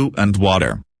 CO2 and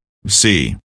water.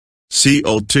 C.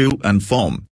 CO2 and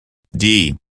foam.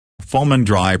 D. Foam and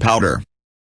dry powder.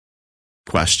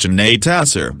 Question 8.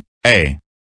 Answer. A.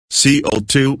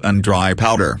 CO2 and dry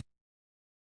powder.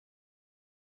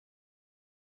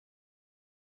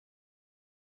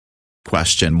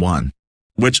 Question 1.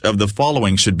 Which of the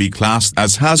following should be classed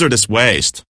as hazardous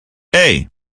waste? A.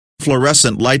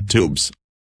 Fluorescent light tubes.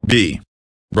 B.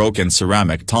 Broken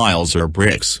ceramic tiles or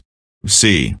bricks.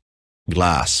 C.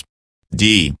 Glass.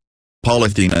 D.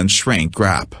 Polythene and shrink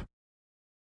wrap.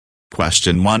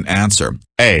 Question 1. Answer.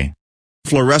 A.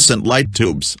 Fluorescent light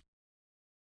tubes.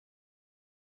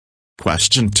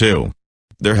 Question 2.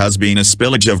 There has been a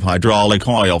spillage of hydraulic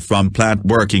oil from plant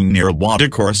working near a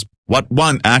watercourse. What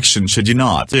one action should you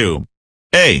not do?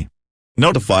 A.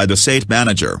 Notify the site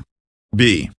manager.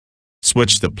 B.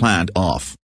 Switch the plant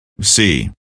off.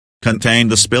 C. Contain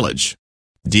the spillage.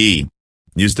 D.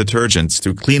 Use detergents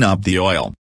to clean up the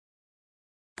oil.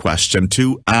 Question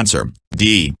 2. Answer.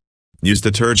 D. Use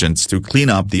detergents to clean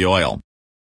up the oil.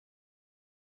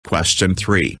 Question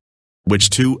 3. Which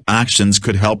 2 actions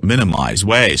could help minimize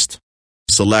waste?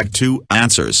 Select 2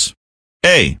 answers.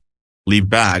 A. Leave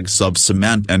bags of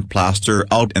cement and plaster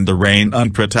out in the rain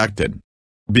unprotected.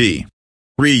 B.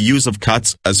 Reuse of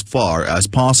cuts as far as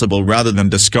possible rather than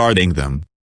discarding them.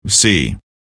 C.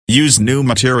 Use new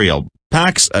material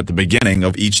packs at the beginning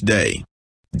of each day.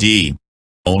 D.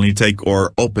 Only take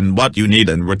or open what you need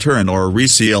and return or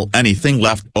reseal anything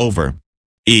left over.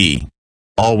 E.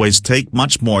 Always take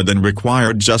much more than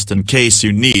required just in case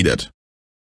you need it.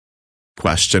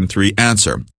 Question 3.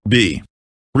 Answer. B.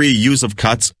 Reuse of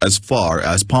cuts as far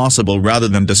as possible rather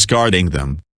than discarding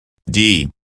them.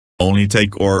 D. Only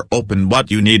take or open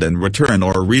what you need and return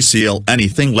or reseal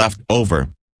anything left over.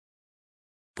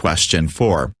 Question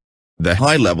 4. The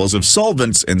high levels of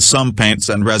solvents in some paints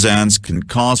and resins can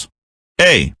cause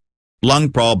A. Lung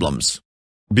problems.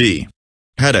 B.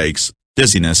 Headaches,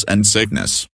 dizziness and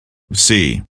sickness.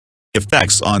 C.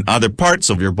 Effects on other parts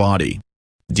of your body.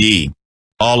 D.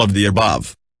 All of the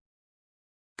above.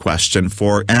 Question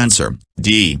 4. Answer.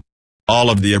 D. All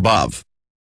of the above.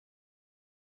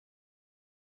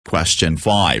 Question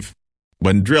 5.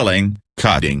 When drilling,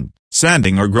 cutting,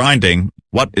 sanding or grinding,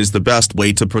 what is the best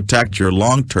way to protect your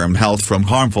long-term health from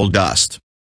harmful dust?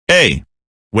 A.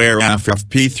 Wear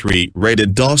FFP3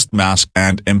 rated dust mask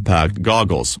and impact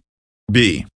goggles.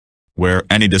 B. Wear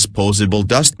any disposable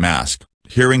dust mask,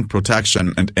 hearing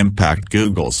protection and impact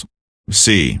goggles.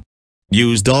 C.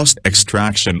 Use dust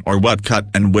extraction or wet cut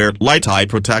and wear light eye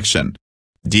protection.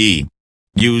 D.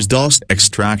 Use dust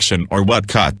extraction or wet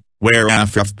cut, wear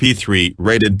FFP3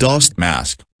 rated dust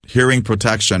mask, hearing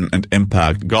protection and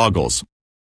impact goggles.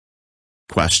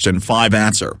 Question 5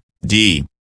 Answer. D.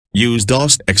 Use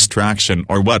dust extraction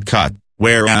or wet cut,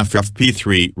 wear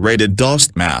FFP3 rated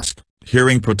dust mask,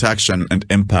 hearing protection and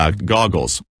impact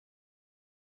goggles.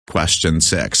 Question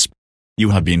 6. You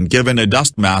have been given a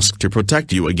dust mask to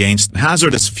protect you against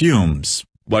hazardous fumes.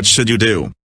 What should you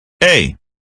do? A.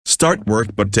 Start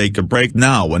work but take a break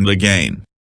now and again.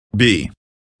 B.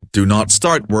 Do not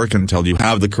start work until you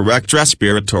have the correct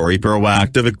respiratory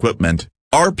proactive equipment,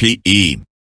 RPE.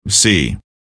 C.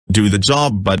 Do the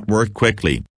job but work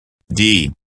quickly.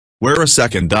 D. Wear a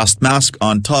second dust mask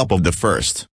on top of the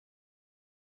first.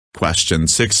 Question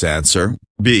 6 Answer.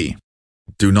 B.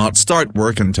 Do not start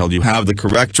work until you have the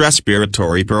correct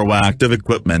respiratory proactive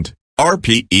equipment,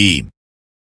 RPE.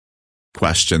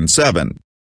 Question 7.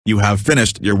 You have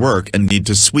finished your work and need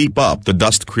to sweep up the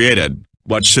dust created.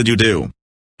 What should you do?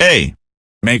 A.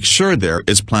 Make sure there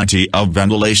is plenty of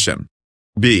ventilation.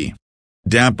 B.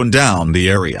 Dampen down the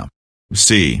area.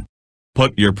 C.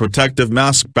 Put your protective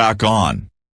mask back on.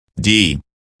 D.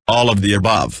 All of the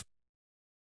above.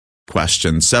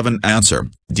 Question 7 Answer.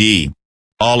 D.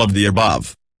 All of the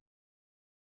above.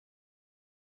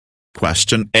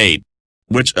 Question 8.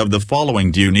 Which of the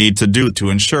following do you need to do to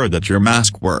ensure that your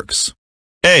mask works?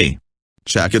 A.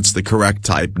 Check it's the correct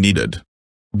type needed.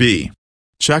 B.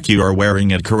 Check you are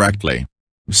wearing it correctly.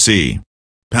 C.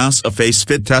 Pass a face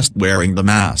fit test wearing the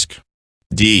mask.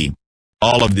 D.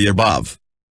 All of the above.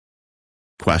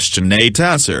 Question 8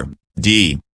 Answer.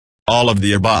 D. All of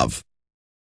the above.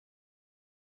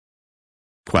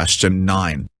 Question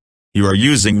 9. You are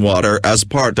using water as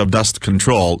part of dust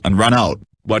control and run out.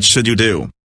 What should you do?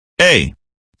 A.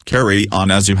 Carry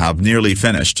on as you have nearly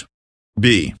finished.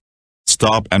 B.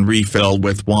 Stop and refill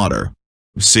with water.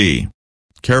 C.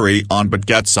 Carry on but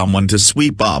get someone to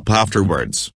sweep up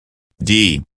afterwards.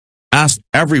 D. Ask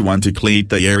everyone to clean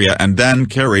the area and then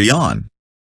carry on.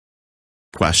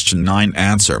 Question 9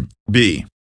 Answer. B.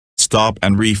 Stop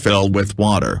and refill with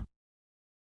water.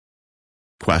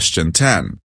 Question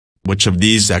 10. Which of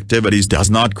these activities does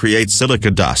not create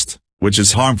silica dust, which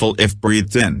is harmful if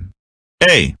breathed in?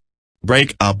 A.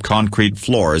 Break up concrete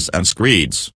floors and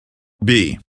screeds.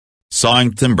 B.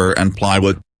 Sawing timber and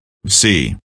plywood.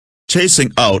 C.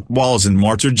 Chasing out walls and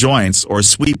mortar joints or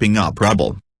sweeping up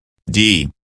rubble. D.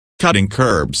 Cutting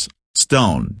curbs,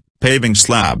 stone, paving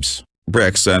slabs,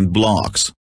 bricks and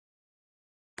blocks.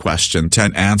 Question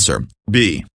 10 Answer.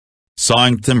 B.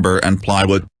 Sawing timber and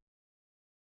plywood.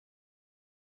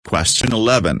 Question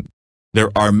 11. There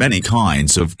are many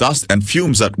kinds of dust and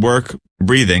fumes at work.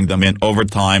 Breathing them in over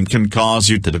time can cause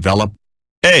you to develop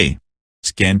A.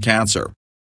 Skin cancer.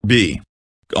 B.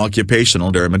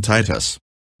 Occupational dermatitis.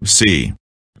 C.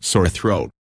 Sore throat.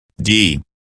 D.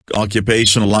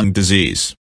 Occupational lung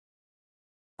disease.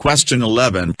 Question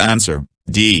 11 Answer.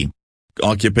 D.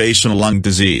 Occupational lung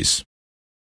disease.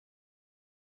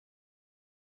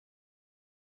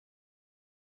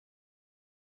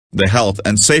 The health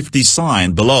and safety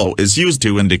sign below is used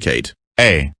to indicate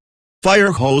A.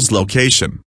 Fire hose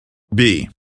location. B.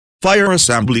 Fire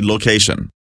assembly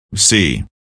location. C.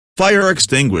 Fire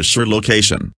extinguisher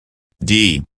location.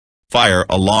 D. Fire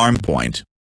alarm point.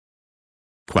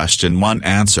 Question 1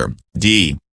 Answer.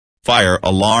 D. Fire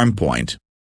alarm point.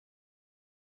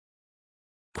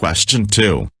 Question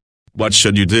 2. What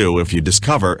should you do if you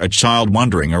discover a child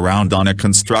wandering around on a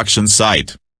construction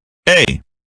site? A.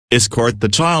 Escort the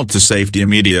child to safety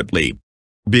immediately.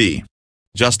 B.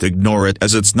 Just ignore it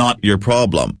as it's not your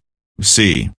problem.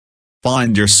 C.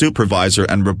 Find your supervisor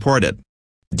and report it.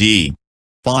 D.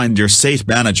 Find your site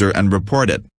manager and report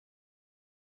it.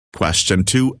 Question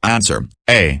 2 Answer.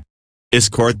 A.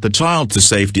 Escort the child to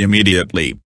safety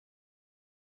immediately.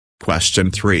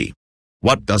 Question 3.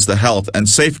 What does the health and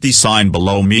safety sign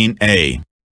below mean? A.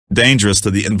 Dangerous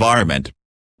to the environment.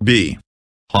 B.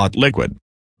 Hot liquid.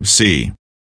 C.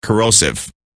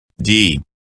 Corrosive. D.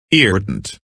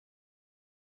 Irritant.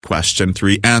 Question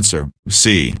 3 Answer.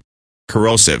 C.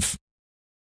 Corrosive.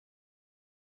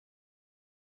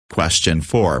 Question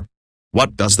 4.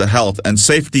 What does the health and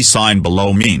safety sign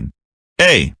below mean?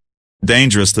 A.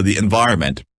 Dangerous to the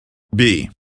environment. B.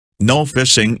 No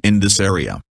fishing in this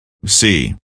area.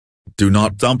 C. Do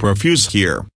not dump refuse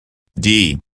here.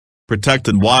 D.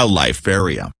 Protected wildlife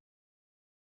area.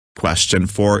 Question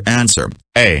 4 Answer.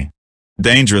 A.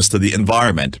 Dangerous to the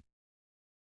environment.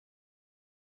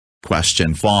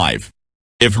 Question 5.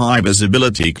 If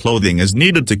high-visibility clothing is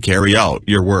needed to carry out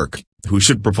your work, who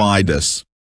should provide this?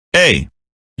 A.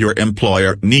 Your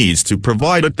employer needs to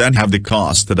provide it, then have the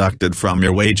cost deducted from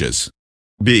your wages.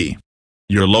 B.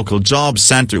 Your local job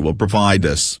center will provide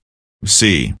this.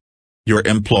 C. Your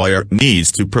employer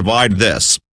needs to provide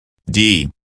this. D.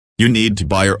 You need to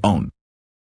buy your own.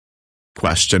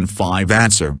 Question 5.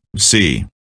 Answer C.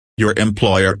 Your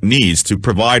employer needs to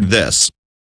provide this.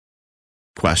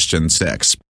 Question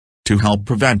 6. To help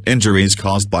prevent injuries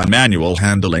caused by manual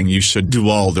handling, you should do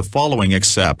all the following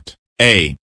except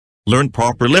A. Learn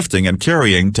proper lifting and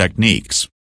carrying techniques.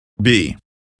 B.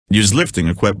 Use lifting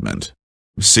equipment.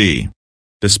 C.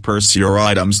 Disperse your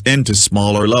items into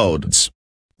smaller loads.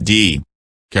 D.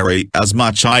 Carry as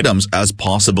much items as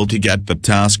possible to get the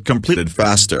task completed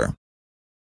faster.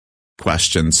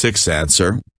 Question 6.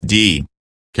 Answer D.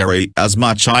 Carry as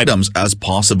much items as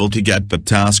possible to get the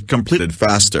task completed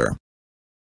faster.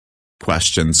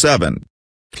 Question 7.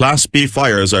 Class B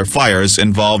fires are fires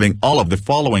involving all of the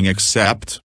following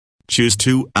except. Choose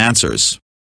 2 answers.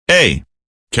 A.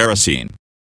 Kerosene.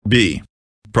 B.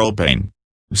 Propane.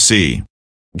 C.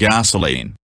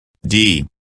 Gasoline. D.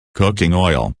 Cooking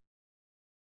oil.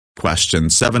 Question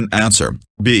 7. Answer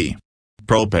B.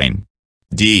 Propane.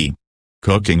 D.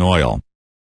 Cooking oil.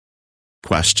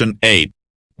 Question 8.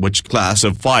 Which class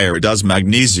of fire does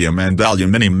magnesium and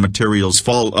aluminum materials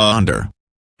fall under?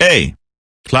 A.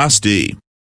 Class D.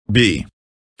 B.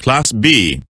 Class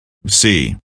B.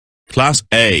 C. Class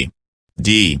A.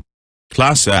 D.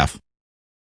 Class F.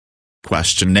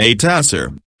 Question 8.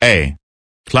 Answer A.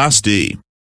 Class D.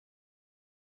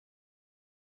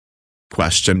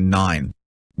 Question 9.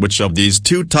 Which of these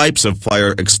 2 types of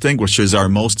fire extinguishers are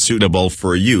most suitable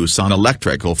for use on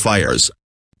electrical fires?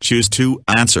 Choose 2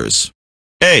 answers.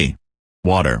 A.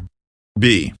 Water.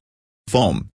 B.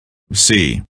 Foam.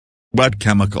 C. Wet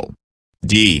chemical.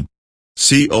 D.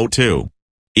 CO2.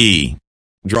 E.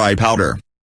 Dry powder.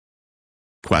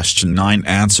 Question 9.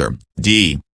 Answer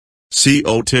D.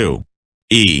 CO2.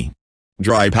 E.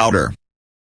 Dry powder.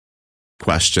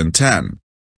 Question 10.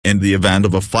 In the event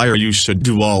of a fire, you should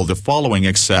do all the following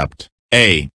except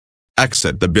A.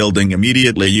 Exit the building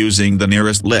immediately using the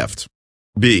nearest lift.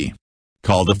 B.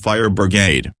 Call the fire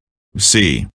brigade.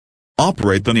 C.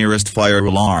 Operate the nearest fire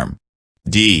alarm.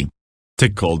 D.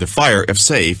 Tickle the fire if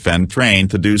safe and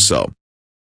trained to do so.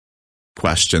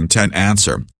 Question 10.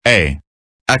 Answer A.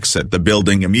 Exit the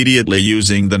building immediately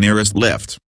using the nearest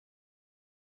lift.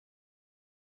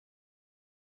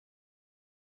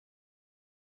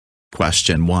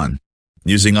 Question 1.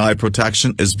 Using eye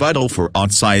protection is vital for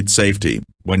on-site safety.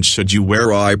 When should you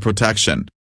wear eye protection?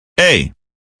 A.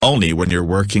 Only when you're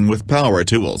working with power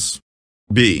tools.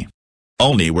 B.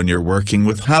 Only when you're working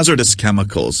with hazardous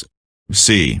chemicals.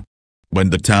 C. When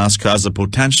the task has a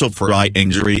potential for eye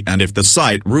injury and if the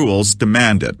site rules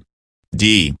demand it.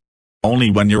 D. Only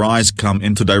when your eyes come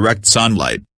into direct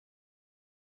sunlight.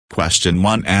 Question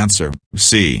 1. Answer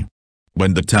C.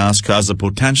 When the task has a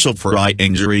potential for eye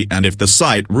injury and if the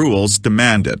site rules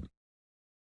demand it.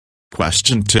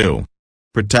 Question 2.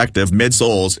 Protective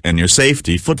midsoles in your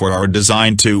safety footwear are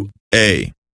designed to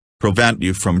A. Prevent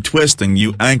you from twisting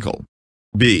your ankle.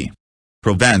 B.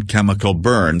 Prevent chemical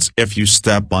burns if you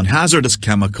step on hazardous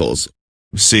chemicals.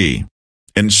 C.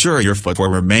 Ensure your footwear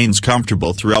remains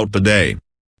comfortable throughout the day.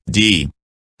 D.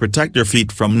 Protect your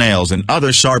feet from nails and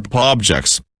other sharp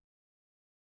objects.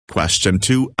 Question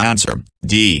 2. Answer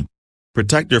D.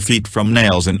 Protect your feet from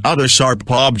nails and other sharp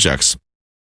objects.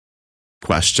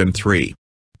 Question 3.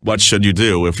 What should you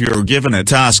do if you're given a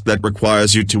task that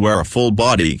requires you to wear a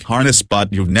full-body harness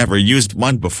but you've never used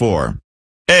one before?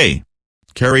 A.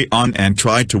 Carry on and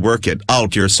try to work it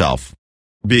out yourself.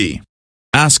 B.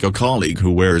 Ask a colleague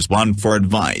who wears one for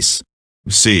advice.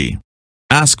 C.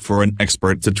 Ask for an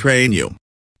expert to train you.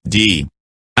 D.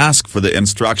 Ask for the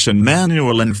instruction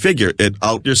manual and figure it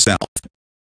out yourself.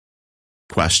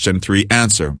 Question 3.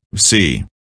 Answer C.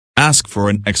 Ask for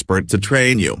an expert to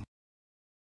train you.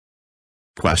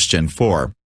 Question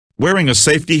 4. Wearing a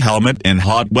safety helmet in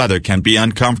hot weather can be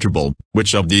uncomfortable.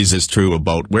 Which of these is true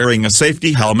about wearing a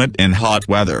safety helmet in hot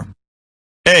weather?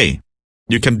 A.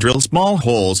 You can drill small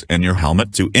holes in your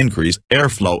helmet to increase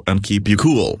airflow and keep you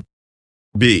cool.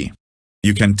 B.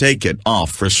 You can take it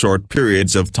off for short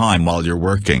periods of time while you're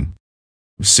working.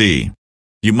 C.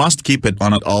 You must keep it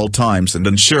on at all times and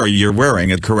ensure you're wearing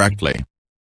it correctly.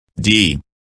 D.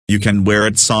 You can wear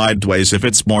it sideways if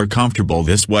it's more comfortable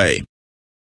this way.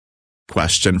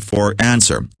 Question 4.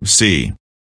 Answer C.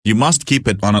 You must keep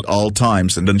it on at all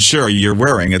times and ensure you're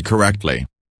wearing it correctly.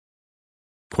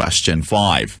 Question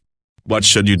 5. What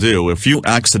should you do if you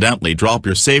accidentally drop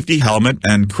your safety helmet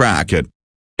and crack it?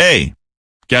 A.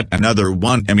 Get another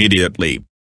one immediately.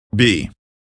 B.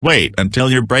 Wait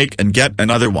until you break and get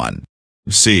another one.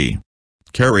 C.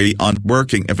 Carry on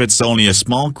working if it's only a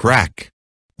small crack.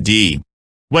 D.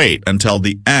 Wait until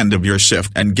the end of your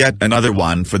shift and get another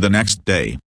one for the next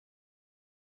day.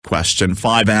 Question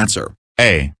 5. Answer: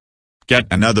 A. Get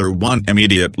another one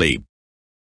immediately.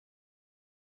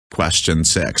 Question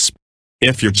 6.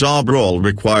 If your job role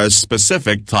requires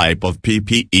specific type of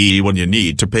PPE, will you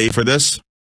need to pay for this?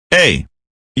 A.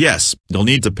 Yes, you'll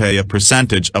need to pay a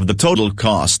percentage of the total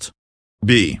cost.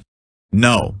 B.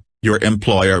 No, your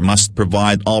employer must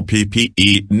provide all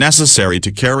PPE necessary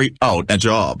to carry out a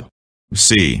job.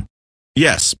 C.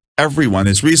 Yes, everyone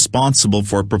is responsible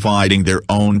for providing their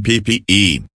own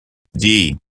PPE.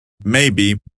 D.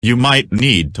 Maybe, you might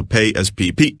need to pay as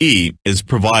PPE is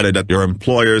provided at your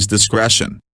employer's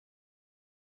discretion.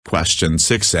 Question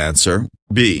 6. Answer: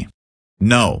 B.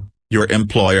 No, your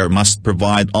employer must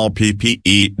provide all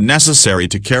PPE necessary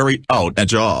to carry out a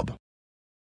job.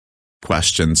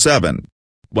 Question 7.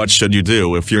 What should you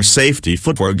do if your safety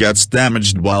footwear gets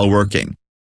damaged while working?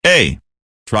 A.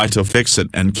 Try to fix it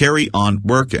and carry on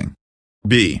working.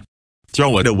 B.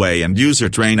 Throw it away and use your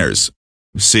trainers.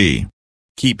 C.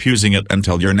 Keep using it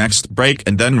until your next break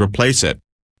and then replace it.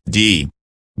 D.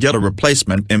 Get a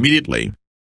replacement immediately.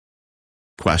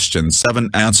 Question 7.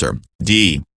 Answer: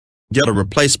 D. Get a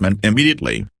replacement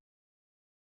immediately.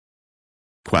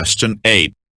 Question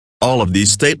 8. All of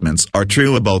these statements are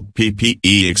true about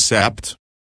PPE except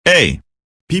A.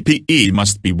 PPE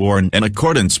must be worn in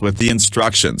accordance with the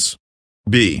instructions.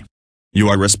 B. You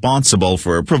are responsible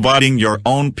for providing your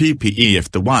own PPE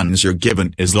if the ones you're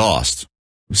given is lost.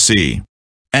 C.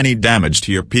 Any damage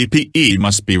to your PPE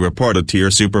must be reported to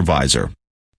your supervisor.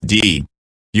 D.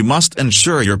 You must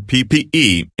ensure your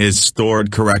PPE is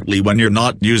stored correctly when you're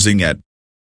not using it.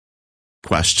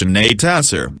 Question 8.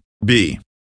 Answer: B.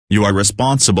 You are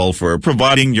responsible for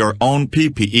providing your own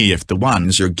PPE if the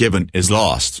ones you're given is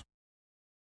lost.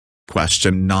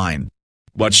 Question 9.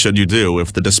 What should you do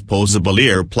if the disposable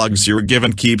earplugs you're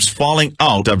given keeps falling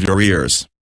out of your ears?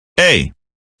 A.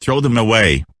 Throw them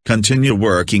away, continue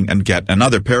working and get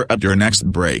another pair at your next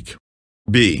break.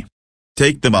 B.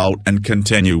 Take them out and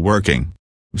continue working.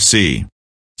 C.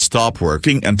 Stop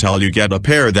working until you get a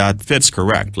pair that fits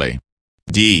correctly.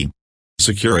 D.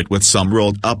 Secure it with some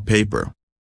rolled-up paper.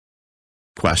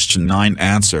 Question 9.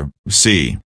 Answer: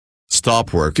 C.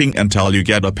 Stop working until you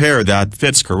get a pair that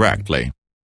fits correctly.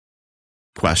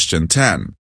 Question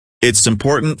 10. It's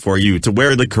important for you to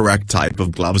wear the correct type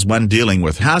of gloves when dealing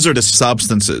with hazardous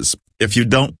substances. If you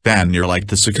don't, then you're likely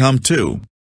to succumb to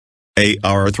A.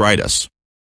 Arthritis.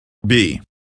 B.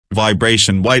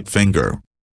 Vibration white finger.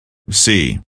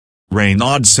 C.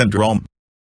 Raynaud syndrome.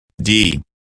 D.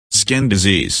 Skin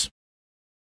disease.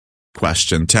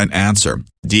 Question 10. Answer: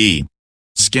 D.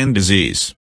 Skin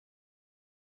disease.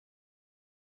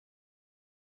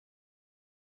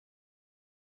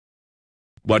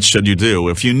 What should you do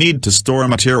if you need to store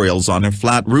materials on a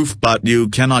flat roof but you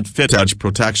cannot fit edge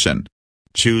protection?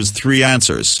 Choose 3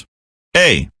 answers.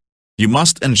 A. You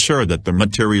must ensure that the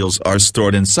materials are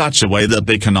stored in such a way that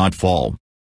they cannot fall.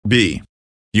 B.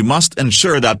 You must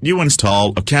ensure that you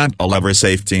install a cantilever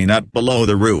safety net below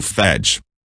the roof edge.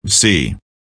 C.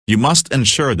 You must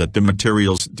ensure that the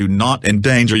materials do not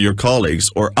endanger your colleagues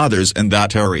or others in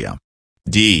that area.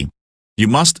 D. You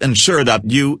must ensure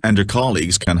that you and your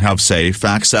colleagues can have safe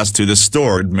access to the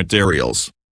stored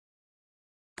materials.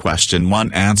 Question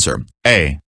 1. Answer: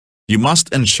 A. You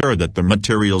must ensure that the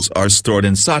materials are stored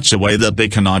in such a way that they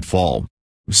cannot fall.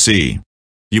 C.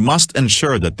 You must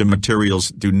ensure that the materials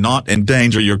do not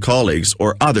endanger your colleagues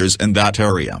or others in that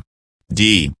area.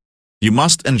 D. You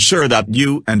must ensure that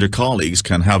you and your colleagues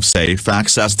can have safe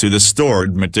access to the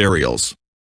stored materials.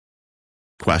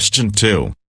 Question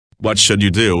 2. What should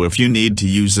you do if you need to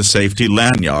use a safety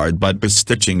lanyard but the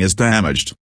stitching is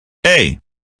damaged? A.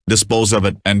 Dispose of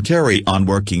it and carry on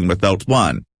working without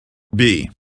one. B.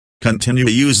 Continue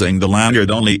using the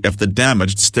lanyard only if the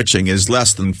damaged stitching is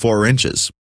less than 4 inches.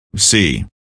 C.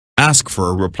 Ask for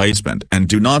a replacement and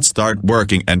do not start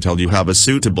working until you have a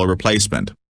suitable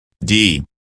replacement. D.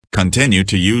 Continue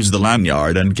to use the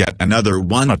lanyard and get another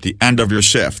one at the end of your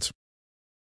shift.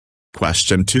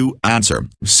 Question 2. Answer: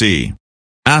 C.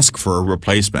 Ask for a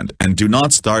replacement and do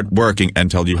not start working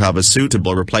until you have a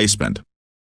suitable replacement.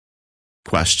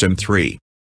 Question 3.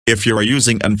 If you are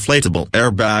using inflatable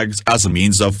airbags as a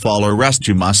means of fall or rest,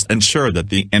 you must ensure that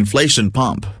the inflation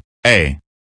pump A.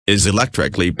 is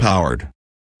electrically powered.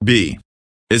 B.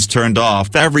 is turned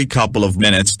off every couple of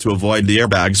minutes to avoid the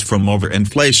airbags from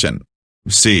overinflation.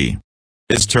 C.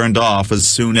 Is turned off as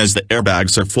soon as the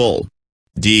airbags are full.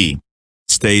 D.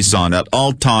 Stays on at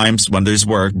all times when there's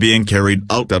work being carried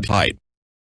out at height.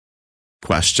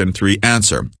 Question 3.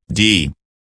 Answer: D.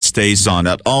 Stays on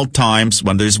at all times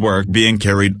when there's work being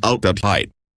carried out at height.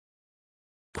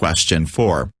 Question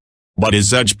 4. What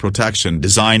is edge protection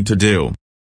designed to do?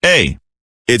 A.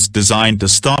 It's designed to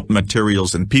stop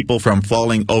materials and people from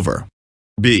falling over.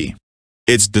 B.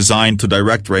 It's designed to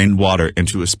direct rainwater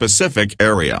into a specific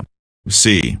area.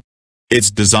 C. It's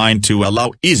designed to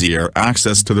allow easier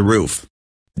access to the roof.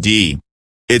 D.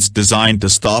 It's designed to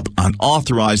stop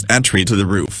unauthorized entry to the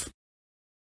roof.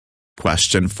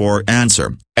 Question 4.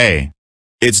 Answer: A.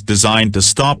 It's designed to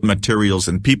stop materials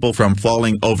and people from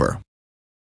falling over.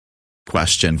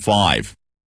 Question 5.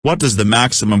 What is the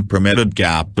maximum permitted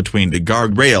gap between the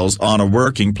guardrails on a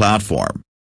working platform?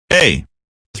 A.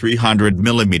 300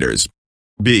 mm.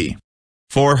 B.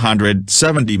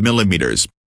 470 mm.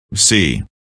 C.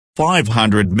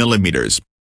 500 mm.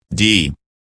 D.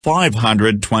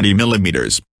 520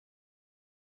 mm.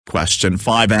 Question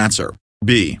 5. Answer: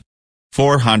 B.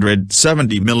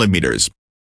 470 mm.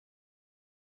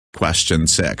 Question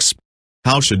 6.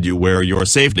 How should you wear your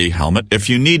safety helmet if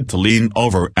you need to lean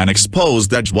over an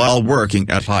exposed edge while working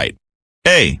at height?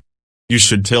 A. You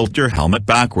should tilt your helmet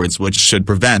backwards, which should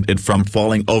prevent it from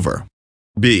falling over.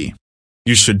 B.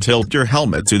 You should tilt your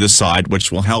helmet to the side,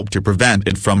 which will help to prevent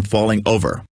it from falling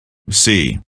over.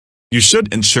 C. You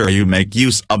should ensure you make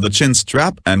use of the chin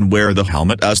strap and wear the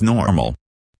helmet as normal.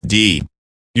 D.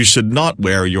 You should not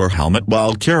wear your helmet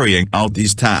while carrying out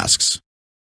these tasks.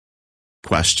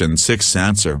 Question 6.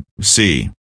 Answer: C.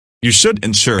 You should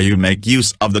ensure you make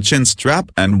use of the chin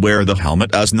strap and wear the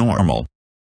helmet as normal.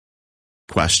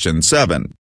 Question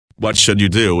 7. What should you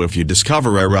do if you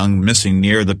discover a rung missing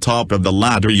near the top of the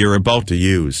ladder you're about to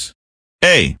use?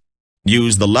 A.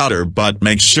 Use the ladder, but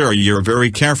make sure you're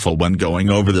very careful when going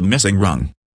over the missing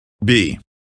rung. B.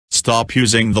 Stop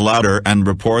using the ladder and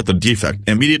report the defect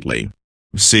immediately.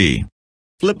 C.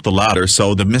 Flip the ladder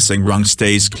so the missing rung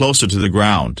stays closer to the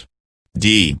ground.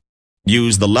 D.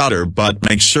 Use the ladder, but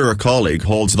make sure a colleague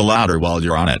holds the ladder while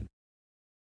you're on it.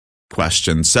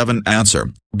 Question 7.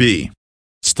 Answer: B.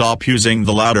 Stop using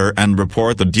the ladder and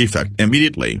report the defect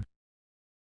immediately.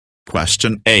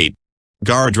 Question 8.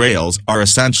 Guardrails are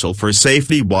essential for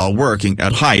safety while working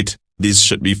at height. These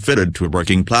should be fitted to a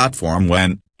working platform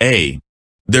when A.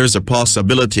 There's a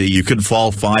possibility you could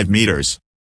fall 5 meters.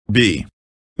 B.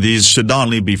 These should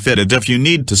only be fitted if you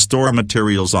need to store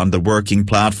materials on the working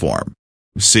platform.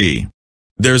 C.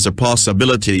 There's a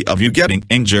possibility of you getting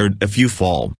injured if you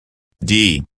fall.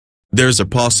 D. There's a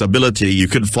possibility you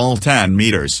could fall 10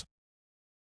 meters.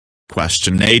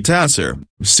 Question 8. Answer: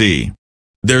 C.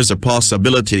 There's a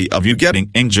possibility of you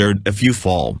getting injured if you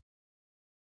fall.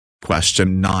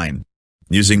 Question 9.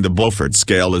 Using the Beaufort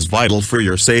scale is vital for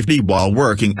your safety while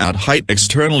working at height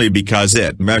externally because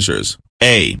it measures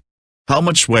A. How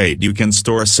much weight you can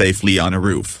store safely on a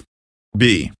roof.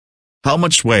 B. How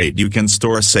much weight you can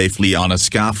store safely on a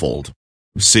scaffold.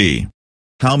 C.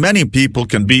 How many people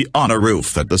can be on a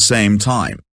roof at the same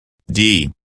time.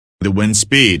 D. The wind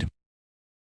speed.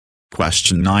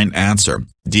 Question 9. Answer: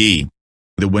 D.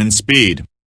 The wind speed.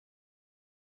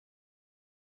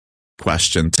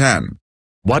 Question 10.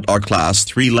 What are Class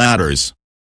 3 ladders?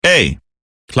 A.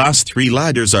 Class 3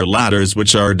 ladders are ladders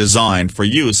which are designed for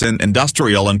use in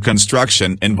industrial and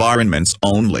construction environments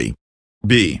only.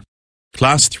 B.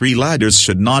 Class 3 ladders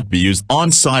should not be used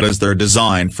on-site as they're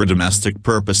designed for domestic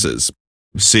purposes.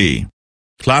 C.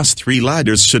 Class 3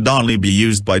 ladders should only be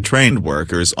used by trained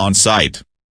workers on-site.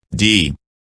 D.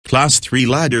 Class 3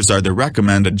 ladders are the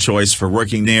recommended choice for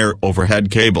working near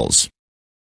overhead cables.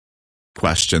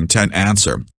 Question 10.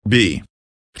 Answer: B.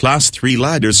 Class 3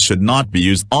 ladders should not be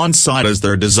used on-site as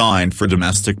they're designed for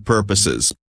domestic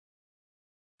purposes.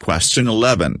 Question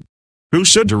 11. Who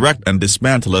should erect and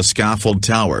dismantle a scaffold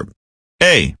tower?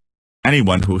 A.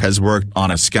 Anyone who has worked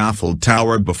on a scaffold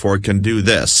tower before can do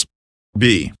this.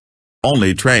 B.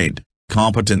 Only trained,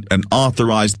 competent and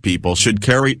authorized people should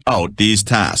carry out these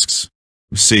tasks.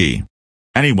 C.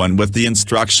 Anyone with the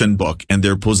instruction book in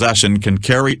their possession can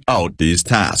carry out these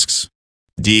tasks.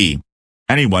 D.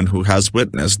 Anyone who has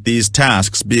witnessed these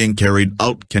tasks being carried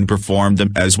out can perform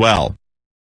them as well.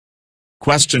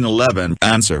 Question 11.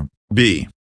 Answer: B.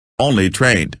 Only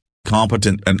trained,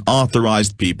 competent and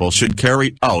authorized people should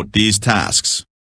carry out these tasks.